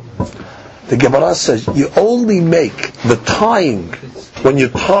bimino. The Gemara says you only make the tying when you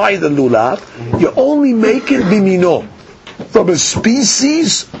tie the lulav. You only make it bimino, from a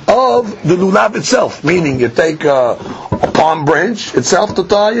species of the lulav itself. Meaning you take a palm branch itself to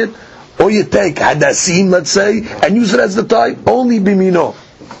tie it, or you take hadassim, let's say, and use it as the tie. Only bimino.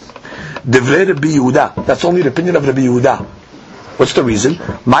 Divrei Rabbi Yehuda. That's only the opinion of Rabbi Yehuda. What's the reason?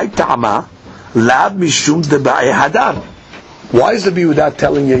 My ta'ama lab mishum debae hadar. Why is Rabbi Yehuda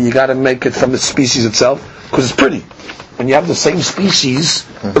telling you got to make it from the species itself? Because it's pretty. When you have the same species,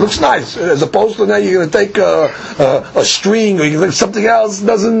 it looks nice. As opposed to now you're going to take a string or you can take something else.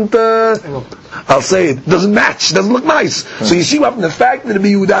 Doesn't I'll say it doesn't match. Doesn't look nice. So you see what from the fact that Rabbi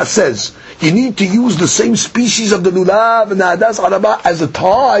Yehuda says you need to use the same species of the lulav and the hadas araba as a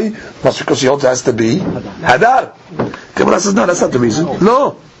tie. That's because he also has to be hadar. Gemara says no, that's not the reason.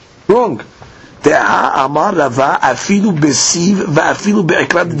 No, wrong. Amar Rava afilu besiv va'afilu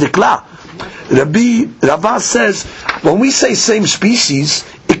be'ekrad dekla. Rava says when we say same species,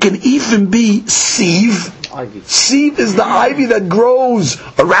 it can even be sieve. Sieve is the ivy that grows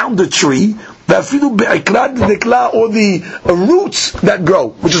around the tree. Va'afilu be'ekrad dekla, or the roots that grow,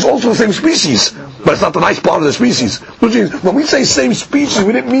 which is also the same species, but it's not the nice part of the species. Which means when we say same species,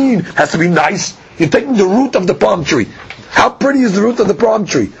 we didn't mean it has to be nice. You're taking the root of the palm tree. How pretty is the root of the palm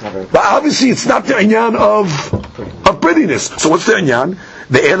tree? But obviously it's not the inyan of prettiness. So what's the inyan?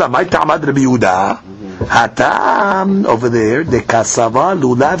 The ela my ta'amad Rabbi Yehuda hatam over there the kasava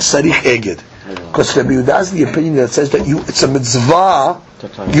lulav sarich eged. Because Rabbi Yehuda has the opinion that says that it's a mitzvah,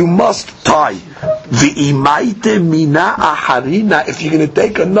 you must tie. V'imaite mina aharina. If you're going to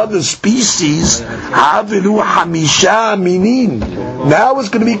take another species, havilu hamisha minin. Now it's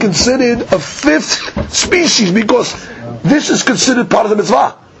going to be considered a fifth species because this is considered part of the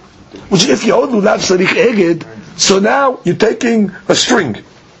mitzvah. Which if you hold lulav sarich eged, so now you're taking a string.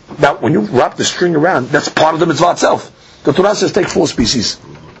 Now when you wrap the string around, that's part of the mitzvah itself. The Torah says take 4 species.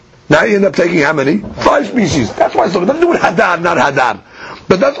 Now you end up taking how many? 5 species. That's why it's talking. Nothing to do with hadar, not hadar.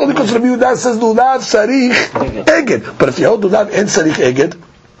 But that's only because Rabbi Yehuda says lulav sarich eged. But if you hold lulav and sarich eged,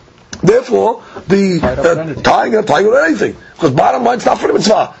 therefore the tying or anything. Because bottom line, it's not for the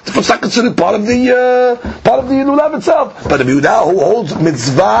mitzvah. It's not considered part of the lulav itself. But Rabbi Yehuda who holds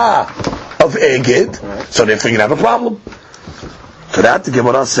mitzvah of eged, so therefore you have a problem. For that the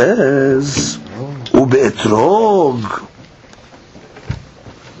Gemara says ube'etrog.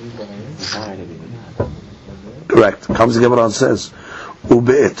 Correct. Comes the Gemara and says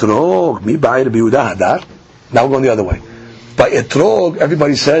ube'etrog mi ba'ay Rabbi Yehuda hadar. Now we're going the other way. By etrog,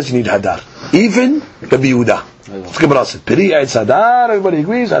 everybody says you need hadar. Even Rabbi Yehuda. The Gemara says piri eitz hadar. Everybody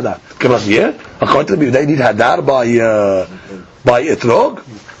agrees hadar. The Gemara says yeah. According to Rabbi Yehuda, you need hadar by etrog.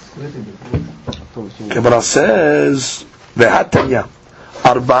 Gemara says ve'hatanya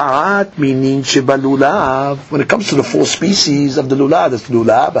arba'at minin shebalulav. When it comes to the 4 species of the lulav, that's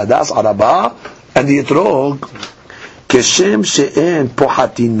lulav, hadas, araba, and the etrog, keshem she'en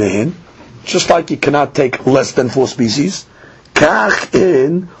pohatin mehen, just like you cannot take less than 4 species, kach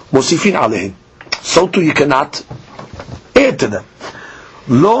en mosifin alehen, so too you cannot add to them.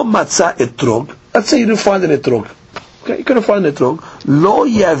 Lo matza etrog. Let's say you didn't find an etrog. Okay, you couldn't find an etrog. Lo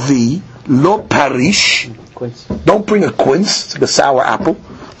yavi lo parish. Don't bring a quince, it's like a sour apple.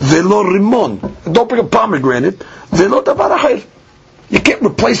 Velo rimon. Don't bring a pomegranate. Velo davar acher. You can't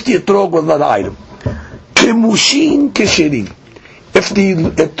replace the etrog with another item. Kemushin kesherin. If the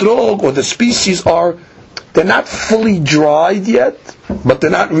etrog or the species they're not fully dried yet, but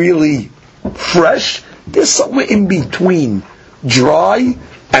they're not really fresh, there's somewhere in between dry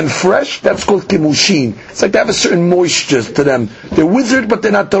and fresh, that's called kemushin. It's like they have a certain moisture to them. They're withered, but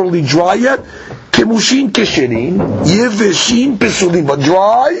they're not totally dry yet. Kemushin kesherin, yeveshin pesulin, but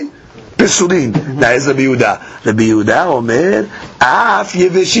dry pesulin. Now is Rabbi Yehuda. Rabbi Yehuda omer af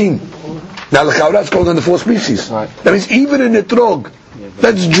yeveshin. Now the Chaura's called on the 4 species. Right. That means even an etrog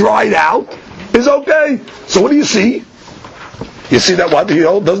that's dried out is okay. So what do you see? You see that what he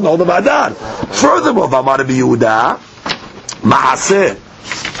doesn't hold the Hadar. Furthermore, V'amar Rabbi Yehuda, Ma'aseh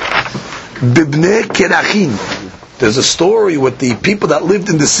Bibnei Kerachin. There's a story with the people that lived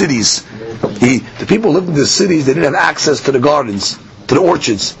in the cities. The people who lived in the cities, they didn't have access to the gardens, to the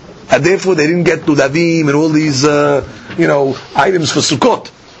orchards, and therefore they didn't get lulavim and all these, items for Sukkot.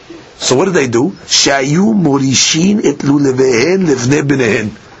 So what did they do? Shayu morishin et lulevehen levnei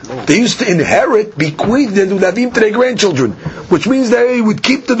bneihen. They used to inherit, bequeath the lulavim to their grandchildren, which means they would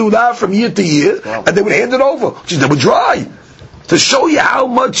keep the lulav from year to year, and they would hand it over, which is they would dry. To show you how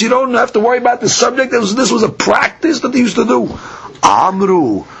much you don't have to worry about the subject, this was a practice that they used to do.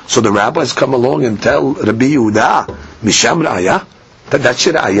 Amru. So the rabbis come along and tell Rabbi Yehuda, Misham Ra'aya, that's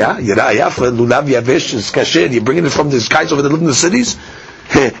your Ra'aya, for lulav yavesh is kasher, you're bringing it from these guys over that live in the cities?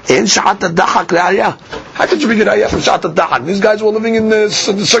 En Sha'at Dahak Ra'aya. How could you bring a Ra'aya from Sha'at Dahak? These guys were living in the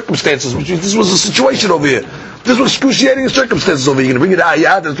circumstances, which this was a situation over here. This was excruciating circumstances over here. You're going to bring a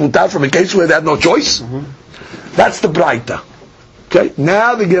Ra'aya that's without from a case where they had no choice? Mm-hmm. That's the Braita. Okay,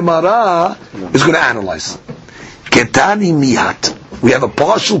 now the Gemara is going to analyze. Ketani mihat. We have a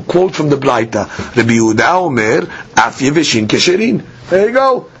partial quote from the Braita. Rabbi Yehuda Omer, Af Yeveshin Kesherin. There you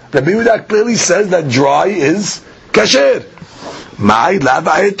go. Rabbi Yehuda clearly says that dry is kasher. My lava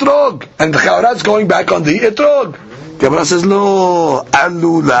etrog. And the Chaura's going back on the etrog. Gemara says, no,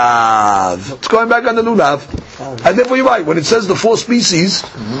 alulav. It's going back on the lulav. And therefore you're right, when it says the 4 species,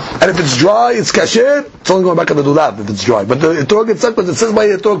 and if it's dry, it's kasher, it's only going back on the lulav if it's dry. But the etrog itself, because it says by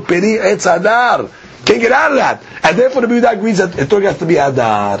etrog, peri etz hadar. Can't get out of that. And therefore the Buddha agrees that etrog has to be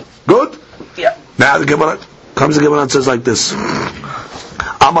hadar. Good? Yeah. Now the Gemara comes and says like this.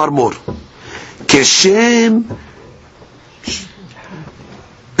 Amar Mor. Keshem.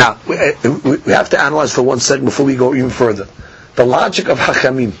 Now, we have to analyze for 1 second before we go even further. The logic of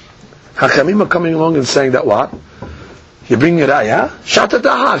Hachamim. Hachamim are coming along and saying that what? You bring it out, yeah? Shata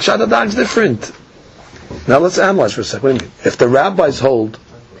Dahak is different. Now let's analyze for a second. What do you mean? If the rabbis hold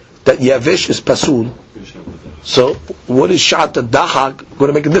that Yavish is Pasul, so what is Shata Dahak going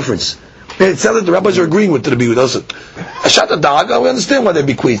to make a difference? It sounds like the rabbis are agreeing with the Rebbe, doesn't it? Shata Dahak, we understand why they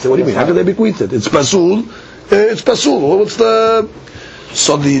bequeathed it. What do you mean? How can they bequeath it? It's Pasul. It's Pasul. What's the...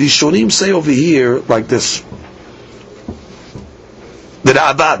 So the Rishonim say over here like this. The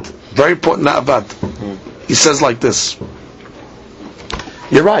Ra'avad, very important Ra'avad. He says like this.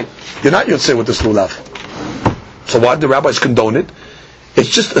 You're right. You're not Yotzei with this lulav. So why did the rabbis condone it? It's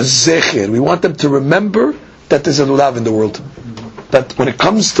just a zecher. We want them to remember that there's a lulav in the world. That when it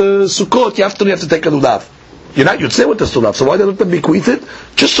comes to Sukkot, you have to take a lulav. You're not Yotzei with this lulav. So why did they let them bequeath it?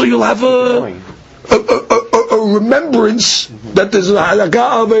 Just so you'll have a remembrance that there's a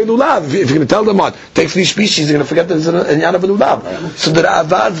halakha of a lulav. If you're going to tell them what, take 3 species, you're going to forget that there's an yan of a lulav. So the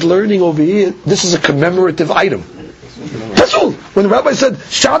Avad's learning over here, this is a commemorative item. That's all. When the rabbi said,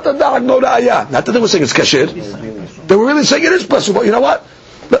 Shata Dahak no ra'aya, not that they were saying it's kasher, they were really saying it is possible. You know what?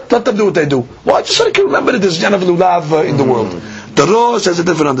 Let them do what they do. Why? Just so they can remember that there's yan of a lulav in the world. The Rosh has a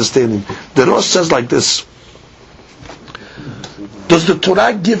different understanding. The Rosh says like this. Does the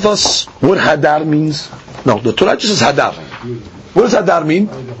Torah give us what hadar means? No, the Torah just says hadar. What does hadar mean?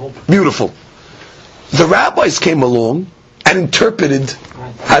 Beautiful. The rabbis came along and interpreted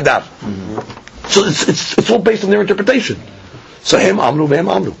hadar. So it's all based on their interpretation. So hem amru, vehem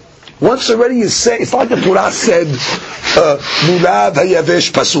amru. Once already you say, it's not like the Torah said lulav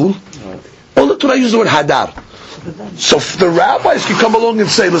hayavesh pasul. All the Torah uses the word hadar. So the rabbis can come along and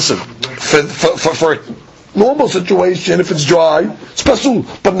say, listen, for normal situation, if it's dry, it's pasul.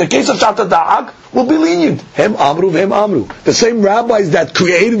 But in the case of Shata Dahak, we'll be lenient. Hem amru, hem amru. The same rabbis that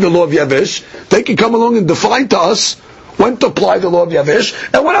created the law of Yavesh, they can come along and define to us when to apply the law of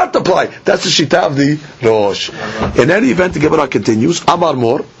Yavesh and when not to apply. That's the shita of the Rosh. In any event, the Gemara continues. Amar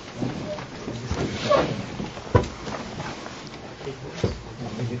Mor.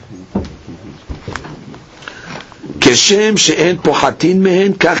 Keshem she'en pochatin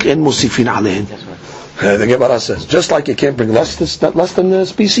mehen, kach en mosifin alehen. The Gemara says, just like you can't bring less than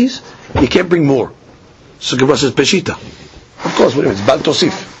species, you can't bring more. So Gemara says, Peshita. Of course, what do you mean? It's Bal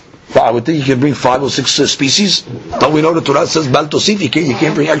Tosif. Well, I would think you can bring 5 or 6 species. Don't we know the Torah says Bal Tosif? You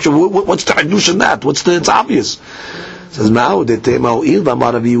can't bring actual. What's the hadush in that? It's obvious. It says, Ma'u de Tema'u il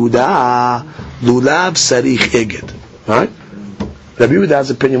v'amar Rabbi Yehuda lulav sarich eged. Right? Rabbi Yehuda's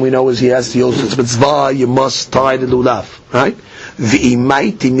opinion we know is he has the Yosef mitzvah, you must tie the lulav. Right?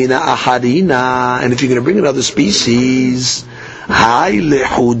 V'imaiti mina aharina, and if you're going to bring another species, hai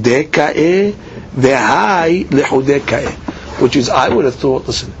lehudeka'e, v'hai lehudeka'e. which is, I would have thought,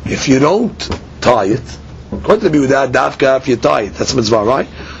 listen, if you don't tie it, according to the Yehuda, dafka, if you tie it, that's mitzvah, right?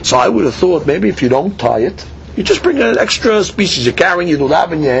 So I would have thought, maybe if you don't tie it, you just bring an extra species. You're carrying your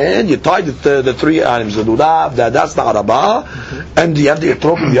lulav in your hand, you tie the three items, the lulav, that's the arabah, and you have the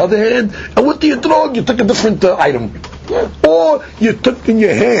etrog in the other hand, and with the etrog, you took a different item. Or you took in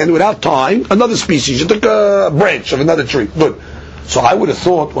your hand, without tying, another species. You took a branch of another tree. Good. So I would have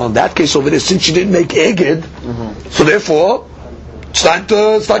thought, well, in that case over there, since you didn't make eged, so therefore, it's not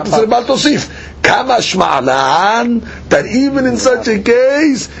considered Bal Tosif. Kama shma'lan, that even in such a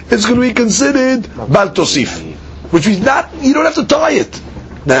case, it's going to be considered Bal Tosif. Which means you don't have to tie it.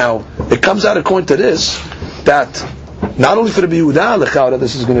 Now, it comes out according to this, that not only for the Yehuda, l'chaura,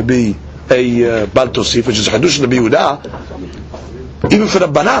 this is going to be a Bal Tosif, which is Hadush in the Yehuda, even for the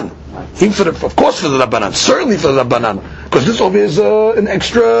Banan. Of course for the Rabbanan, certainly for the Rabbanan, because this over is an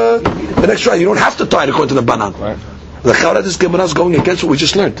extra. You don't have to tie it according to the Banan. Right. The Chawra, this Gemara is going against what we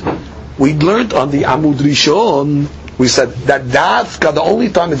just learned. We learned on the Amud Rishon, we said that Dafka, the only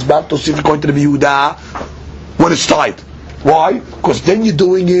time it's Bal Tosif according to the Yehuda, when it's tied. Why? Because then you're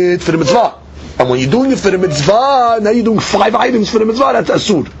doing it for the mitzvah, and when you're doing it for the mitzvah, now you're doing 5 items for the mitzvah. That's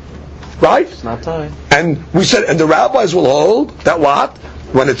asur, right? It's not tied. And we said, and the rabbis will hold that what?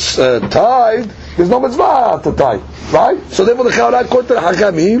 When it's tied, there's no mitzvah to tie, right? So therefore the Chawra according to the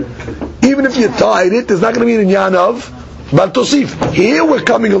Hakamim, even if you tied it, there's not going to be an inyan of Bal Tosif. Here we're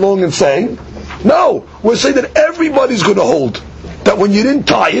coming along and saying, no, we're saying that everybody's going to hold that when you didn't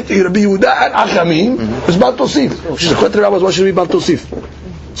tie it, you're going to be Yehuda and Hakamim, it's Bal Tosif. Which is according to the rabbis, why should it be Bal Tosif?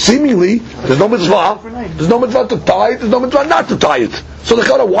 Seemingly, there's no mitzvah to tie it, there's no mitzvah not to tie it. So the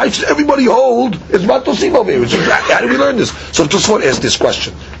Chawra, why should everybody hold? It's Bal Tosif over here. How do we learn this? So Tosfot asks this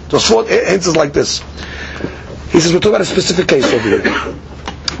question. Tosfot answers like this. He says, we're talking about a specific case over here.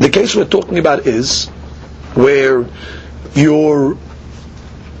 The case we're talking about is where you're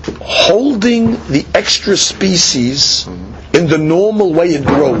holding the extra species in the normal way it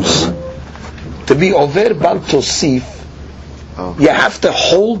grows. To be over Bal Tosif, you have to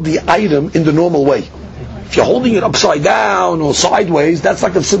hold the item in the normal way. If you're holding it upside down or sideways, that's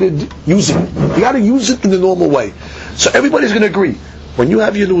not considered using it. You got to use it in the normal way. So everybody's going to agree. When you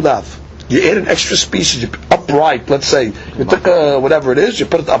have your lulav, you add an extra species, you upright, let's say, you took whatever it is, you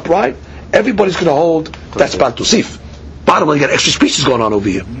put it upright, everybody's going to hold, that's Bal Tosif. Bottom line, you got extra species going on over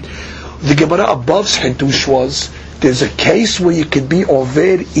here. The Gemara above's Hindush was, there's a case where you can be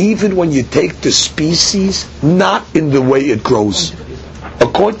over even when you take the species not in the way it grows.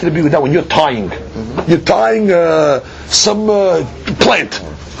 According to the Yehuda, when you're tying some plant,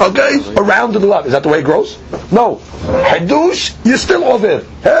 okay, around the lulav. Is that the way it grows? No. Hadush, you're still over.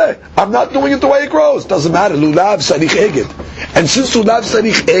 Hey, I'm not doing it the way it grows. Doesn't matter. Lulav sarich eged. And since lulav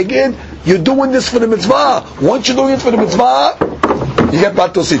sarich eged, you're doing this for the mitzvah. Once you're doing it for the mitzvah, you get Bal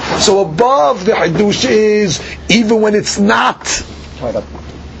Tosif. So above the Hadush is, even when it's not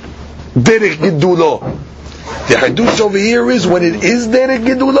derech gidulo. The Hadush over here is, when it is derech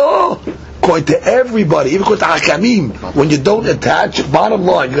gidulo, according to everybody, even according to Hakamim, when you don't attach, bottom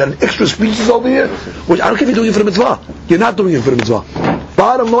line, you got an extra species over here, which I don't care if you're doing it for the mitzvah. You're not doing it for the mitzvah.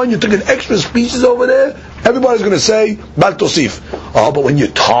 Bottom line, you took an extra species over there, everybody's going to say, Bal Tosif. Oh, but when you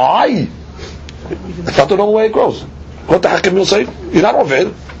tie, it's not the normal way it grows. What the Hakamim will say? You're not over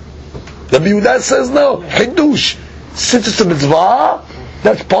it. The Yehuda says no. Hadush. Since it's a mitzvah,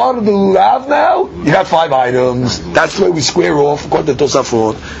 that's part of the lulav now. You got 5 items. That's the way we square off. According to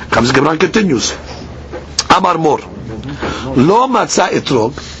Tosafot, comes the Gemara and continues. Amar Mor. Lo matza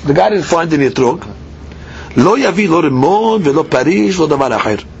etrog. The guy didn't find any etrog. Lo yavi lo rimon velo parish lo davar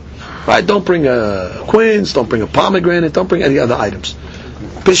acher. Right? Don't bring a quince. Don't bring a pomegranate. Don't bring any other items.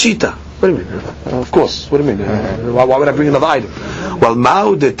 Peshita. What do you mean? Of course. What do you mean? Why would I bring another item? Well,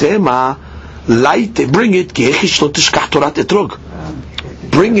 ma'u de tema light. Bring it. Kechish lo tishkach torat etrog.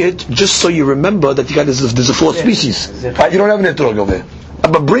 Bring it just so you remember that there's a 4th species. Right? You don't have an etrog over there.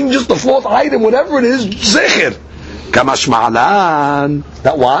 But bring just the 4th item, whatever it is, zecher. Kamash ma'alan.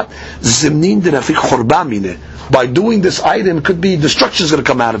 That what? Zimnin derafik chorba mine. By doing this item, it could be destruction is going to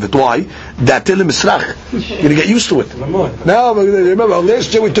come out of it. Why? Datil misrach. You're going to get used to it. Now, remember,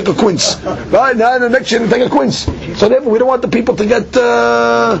 last year we took a quince. Right? Now, the next year we take a quince. So therefore, we don't want the people to get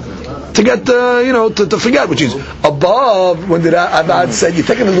to forget, which is above when the Abad said you're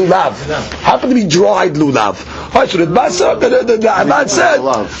taking a lulav. Happen to be dried lulav. Alright, so the Abad said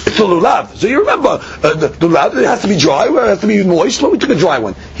it's a lulav. So you remember, the lulav, it has to be dry, it has to be moist, but we took a dry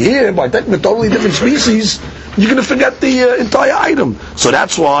one. Here, by taking a totally different species, you're going to forget the entire item. So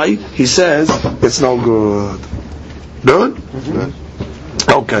that's why he says it's no good. Good?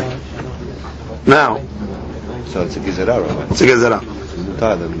 Okay. Now, So it's a Gezerah, right? It's a Gezerah.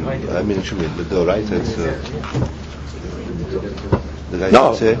 I mean, it should be the Doraita. It's the guy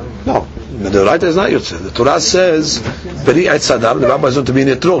No, should say. no. The Doraita is not Yotzeh. The Torah says, Beri et Sadar, the rabbi is not to be in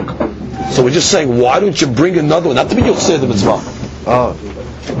etrog. So we're just saying, why don't you bring another one? Not to be Yotzeh the mitzvah. Oh.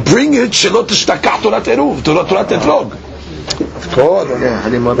 Bring it, Shelot Shtakach Torah Eruv, Torah Etrog. Of course.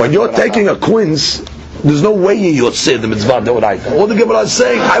 When you're taking a quince, there's no way you Yotzeh the mitzvah Doraita. All the Gemara is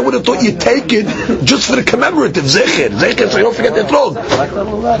saying, I would have thought you take it just for the commemorative Zecher, so you don't forget the etrog.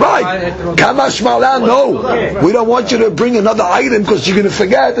 Right. Kamash Malan, no. We don't want you to bring another item because you're going to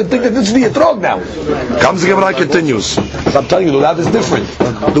forget and think that this is the etrog now. Comes the Gemara continues. So I'm telling you, Lulav is different.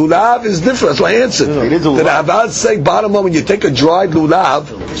 Lulav is different. That's why I answered. The Ravad is saying, bottom line, when you take a dried Lulav,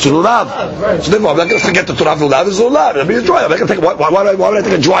 it's Lulav. So therefore, I'm not going to forget the Torah of Lulav. It's Lulav. I mean, it's dry. I'm not going to take, why would I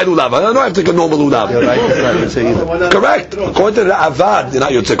take a dried Lulav? I don't have to take a normal Lulav. Correct. According to the Avad, you're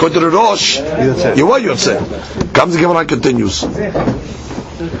not Yotzeh. According to the Rosh, you are Yotzeh. Comes the Gemara and continues.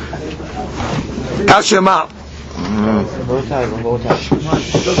 Tashema.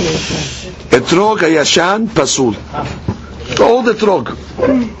 Etrog hayashan pasul. Old etrog.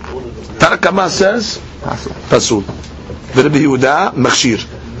 Tarakama says pasul. Rabbi Yehuda machshir.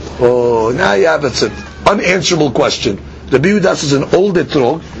 Oh, now you have it. Unanswerable question. Rabbi Yehuda says an old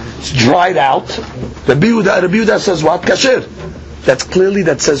etrog. It's dried out. Rabbi Yehuda says what? Kasher. That's clearly,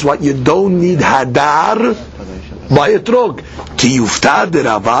 that says what? You don't need hadar by etrog. Tiyufta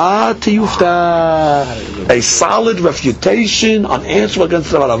derava tiyufta. A solid refutation, unanswerable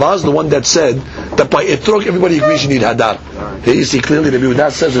against Rava is the one that said that by etrog everybody agrees you need hadar. Here you see clearly Rabbi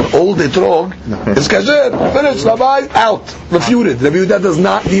Yehuda says an old etrog is kasher. Finished. Rabbi out. Refuted. Rabbi Yehuda does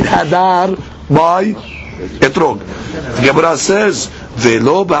not need hadar by etrog. The Gemara says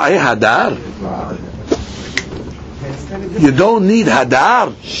velo ba'e hadar. You don't need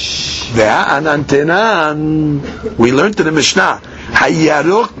hadar. Ve'an antenan. We learned in the Mishnah.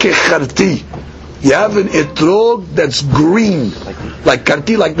 Hayarok kecharti. You have an etrog that's green, like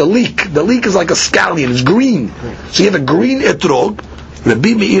karti, like the leek. The leek is like a scallion. It's green. So you have a green etrog.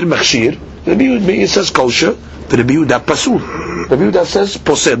 Rabbi Meir machshir. Rabbi Meir says kosher. Rabbi Yehuda pasul. Rabbi Yehuda says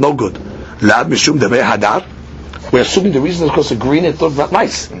posed, no good. La mishum devei hadar. We're assuming the reason is because the green etrog is not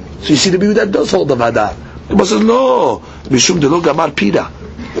nice. So you see, Rabbi Yehuda does hold of hadar. He says no. Mishum de lo gamar pida.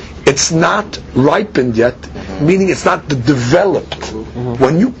 It's not ripened yet, meaning it's not developed.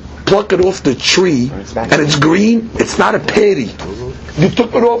 When you pluck it off the tree and it's green, it's not a peri. You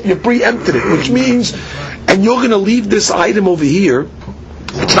took it off, you preempted it, which means, and you're going to leave this item over here,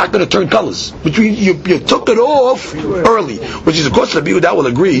 it's not going to turn colors. Which means you took it off early, which is, of course, Rabbi Yehuda will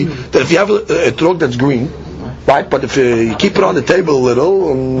agree that if you have a trog that's green, right, but if you keep it on the table a little,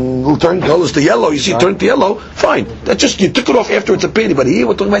 it'll turn colors to yellow. You see it turn to yellow, fine. That's just, you took it off after it's a penny. But here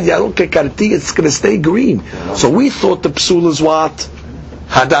we're talking about yarok kekarti, it's going to stay green. So we thought the psul is what?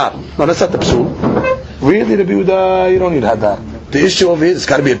 Hadar. No, that's not the psul. Really, Rabbi Yehuda, you don't need hadar. The issue over here, it's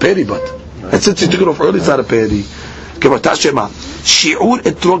got to be a penny, but. And since you took it off early, it's not a penny. Shiur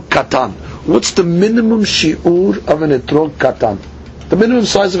etrog katan. What's the minimum shiur of an etrog katan? The minimum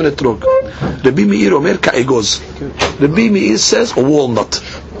size of an etrog. Rabbi Meir omer ka'egoz. Rabbi Meir says a walnut,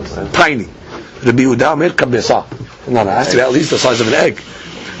 tiny. Rabbi Yehuda omer kabesa. No, it has to be at least the size of an egg.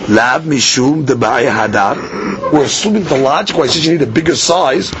 Lav mishum debai hadar. We're assuming the logic why since you need a bigger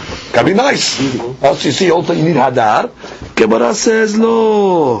size, can be nice. Also, you see, also you need hadar. Gemara says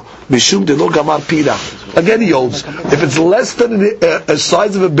no. Mishum de lo gamar pida. Again, he holds if it's less than a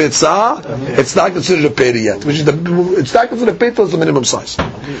size of a bitzah, it's not considered a peri yet. Which is it's not considered a peri till it's the minimum size.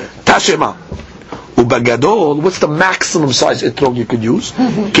 Tashema. Ubagadol. What's the maximum size etrog you could use?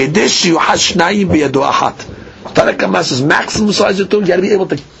 Kedesh yuhashnayim biyado ahat. Tanakama says maximum size etrog. You got to be able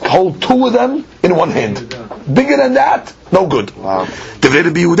to hold two of them in one hand. Bigger than that, no good. Wow. Devrei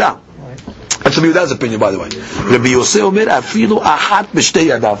Rabbi Yehuda. That's Rabbi Yehuda's opinion, by the way. Rabbi Yosef omer afilu ahat b'shtei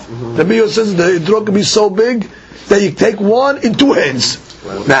yadav. Rabbi Yosef says the etrog can be so big that you take one in two hands.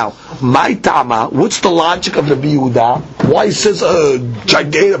 Now, my tama, what's the logic of Rabbi Yehuda? Why he says a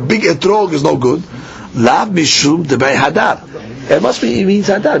gigantic, big etrog is no good? Lav mishum debei hadar. It must be, it means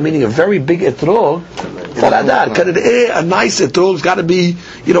hadar, meaning a very big etrog. For hadar, a nice etrog's got to be,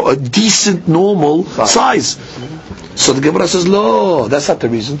 a decent, normal size. So the Gemara says, no, that's not the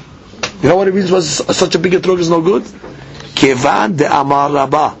reason. You know what the reason was such a big etrog is no good? Kevan de amar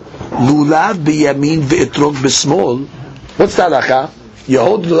rabba lulav biyamin ve'etrog b'smol. What's the halakha? You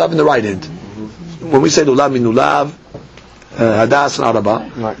hold the lulav in the right hand. When we say lulav, mean lulav, hadas and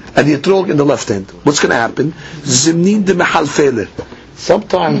araba, and the etrog in the left hand. What's going to happen? Zimnin de mehal feler.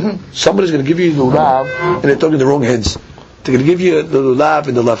 Sometimes somebody's going to give you the lulav and etrog in the wrong hands. They're going to give you the lulav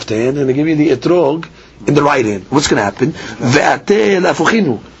in the left hand, and they give you the etrog in the right hand. What's going to happen? Ve'ateh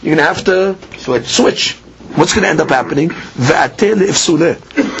le'afuchinu. You're going to have to switch. What's going to end up happening? Ve'ateh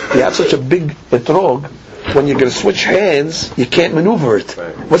le'ifsuleh. You have such a big etrog, when you're going to switch hands, you can't maneuver it.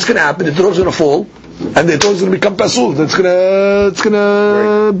 What's going to happen? The etrog's going to fall, and the etrog's going to become pasul. It's going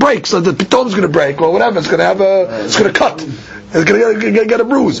to break. So the pitom's going to break, or whatever. It's going to cut. It's going to get a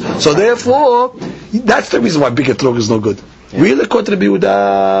bruise. So therefore, that's the reason why big etrog is no good. Really, according to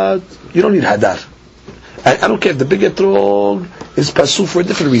Yehuda, you don't need hadar. I don't care if the big etrog is pasul for a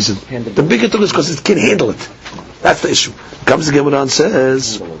different reason. The big etrog is because it can't handle it. That's the issue. Comes the Gemara and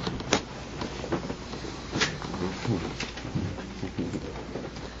says,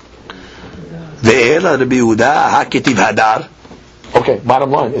 Ve'ela Rabbi Yehuda haketiv hadar. Okay,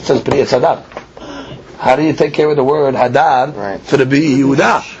 bottom line, it says Priyat Hadar. How do you take care of the word hadar for Rabbi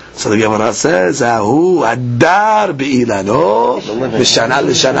Yehuda? So the Gemara says, Ahu hadar be'ilano mishana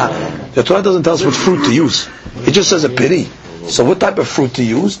l'shana. The Torah doesn't tell us what fruit to use. It just says a piri. So what type of fruit to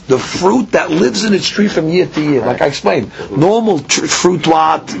use? The fruit that lives in its tree from year to year. Like I explained, normal fruit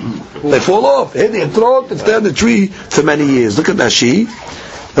what? They fall off. Hit the throat, it's there in the tree for many years. Look at Rashi.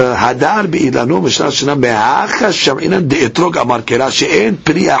 Hadar be'ilano mishana l'shana me'acha sham'inan de'etrog amar kera she'en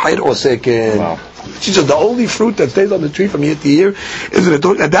piri ahir oseken. She says the only fruit that stays on the tree from year to year is an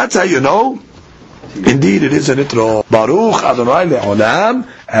etrog, and that's how you know. Indeed, it is an etrog. Baruch Adonai le'olam.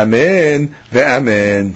 Amen ve'amen.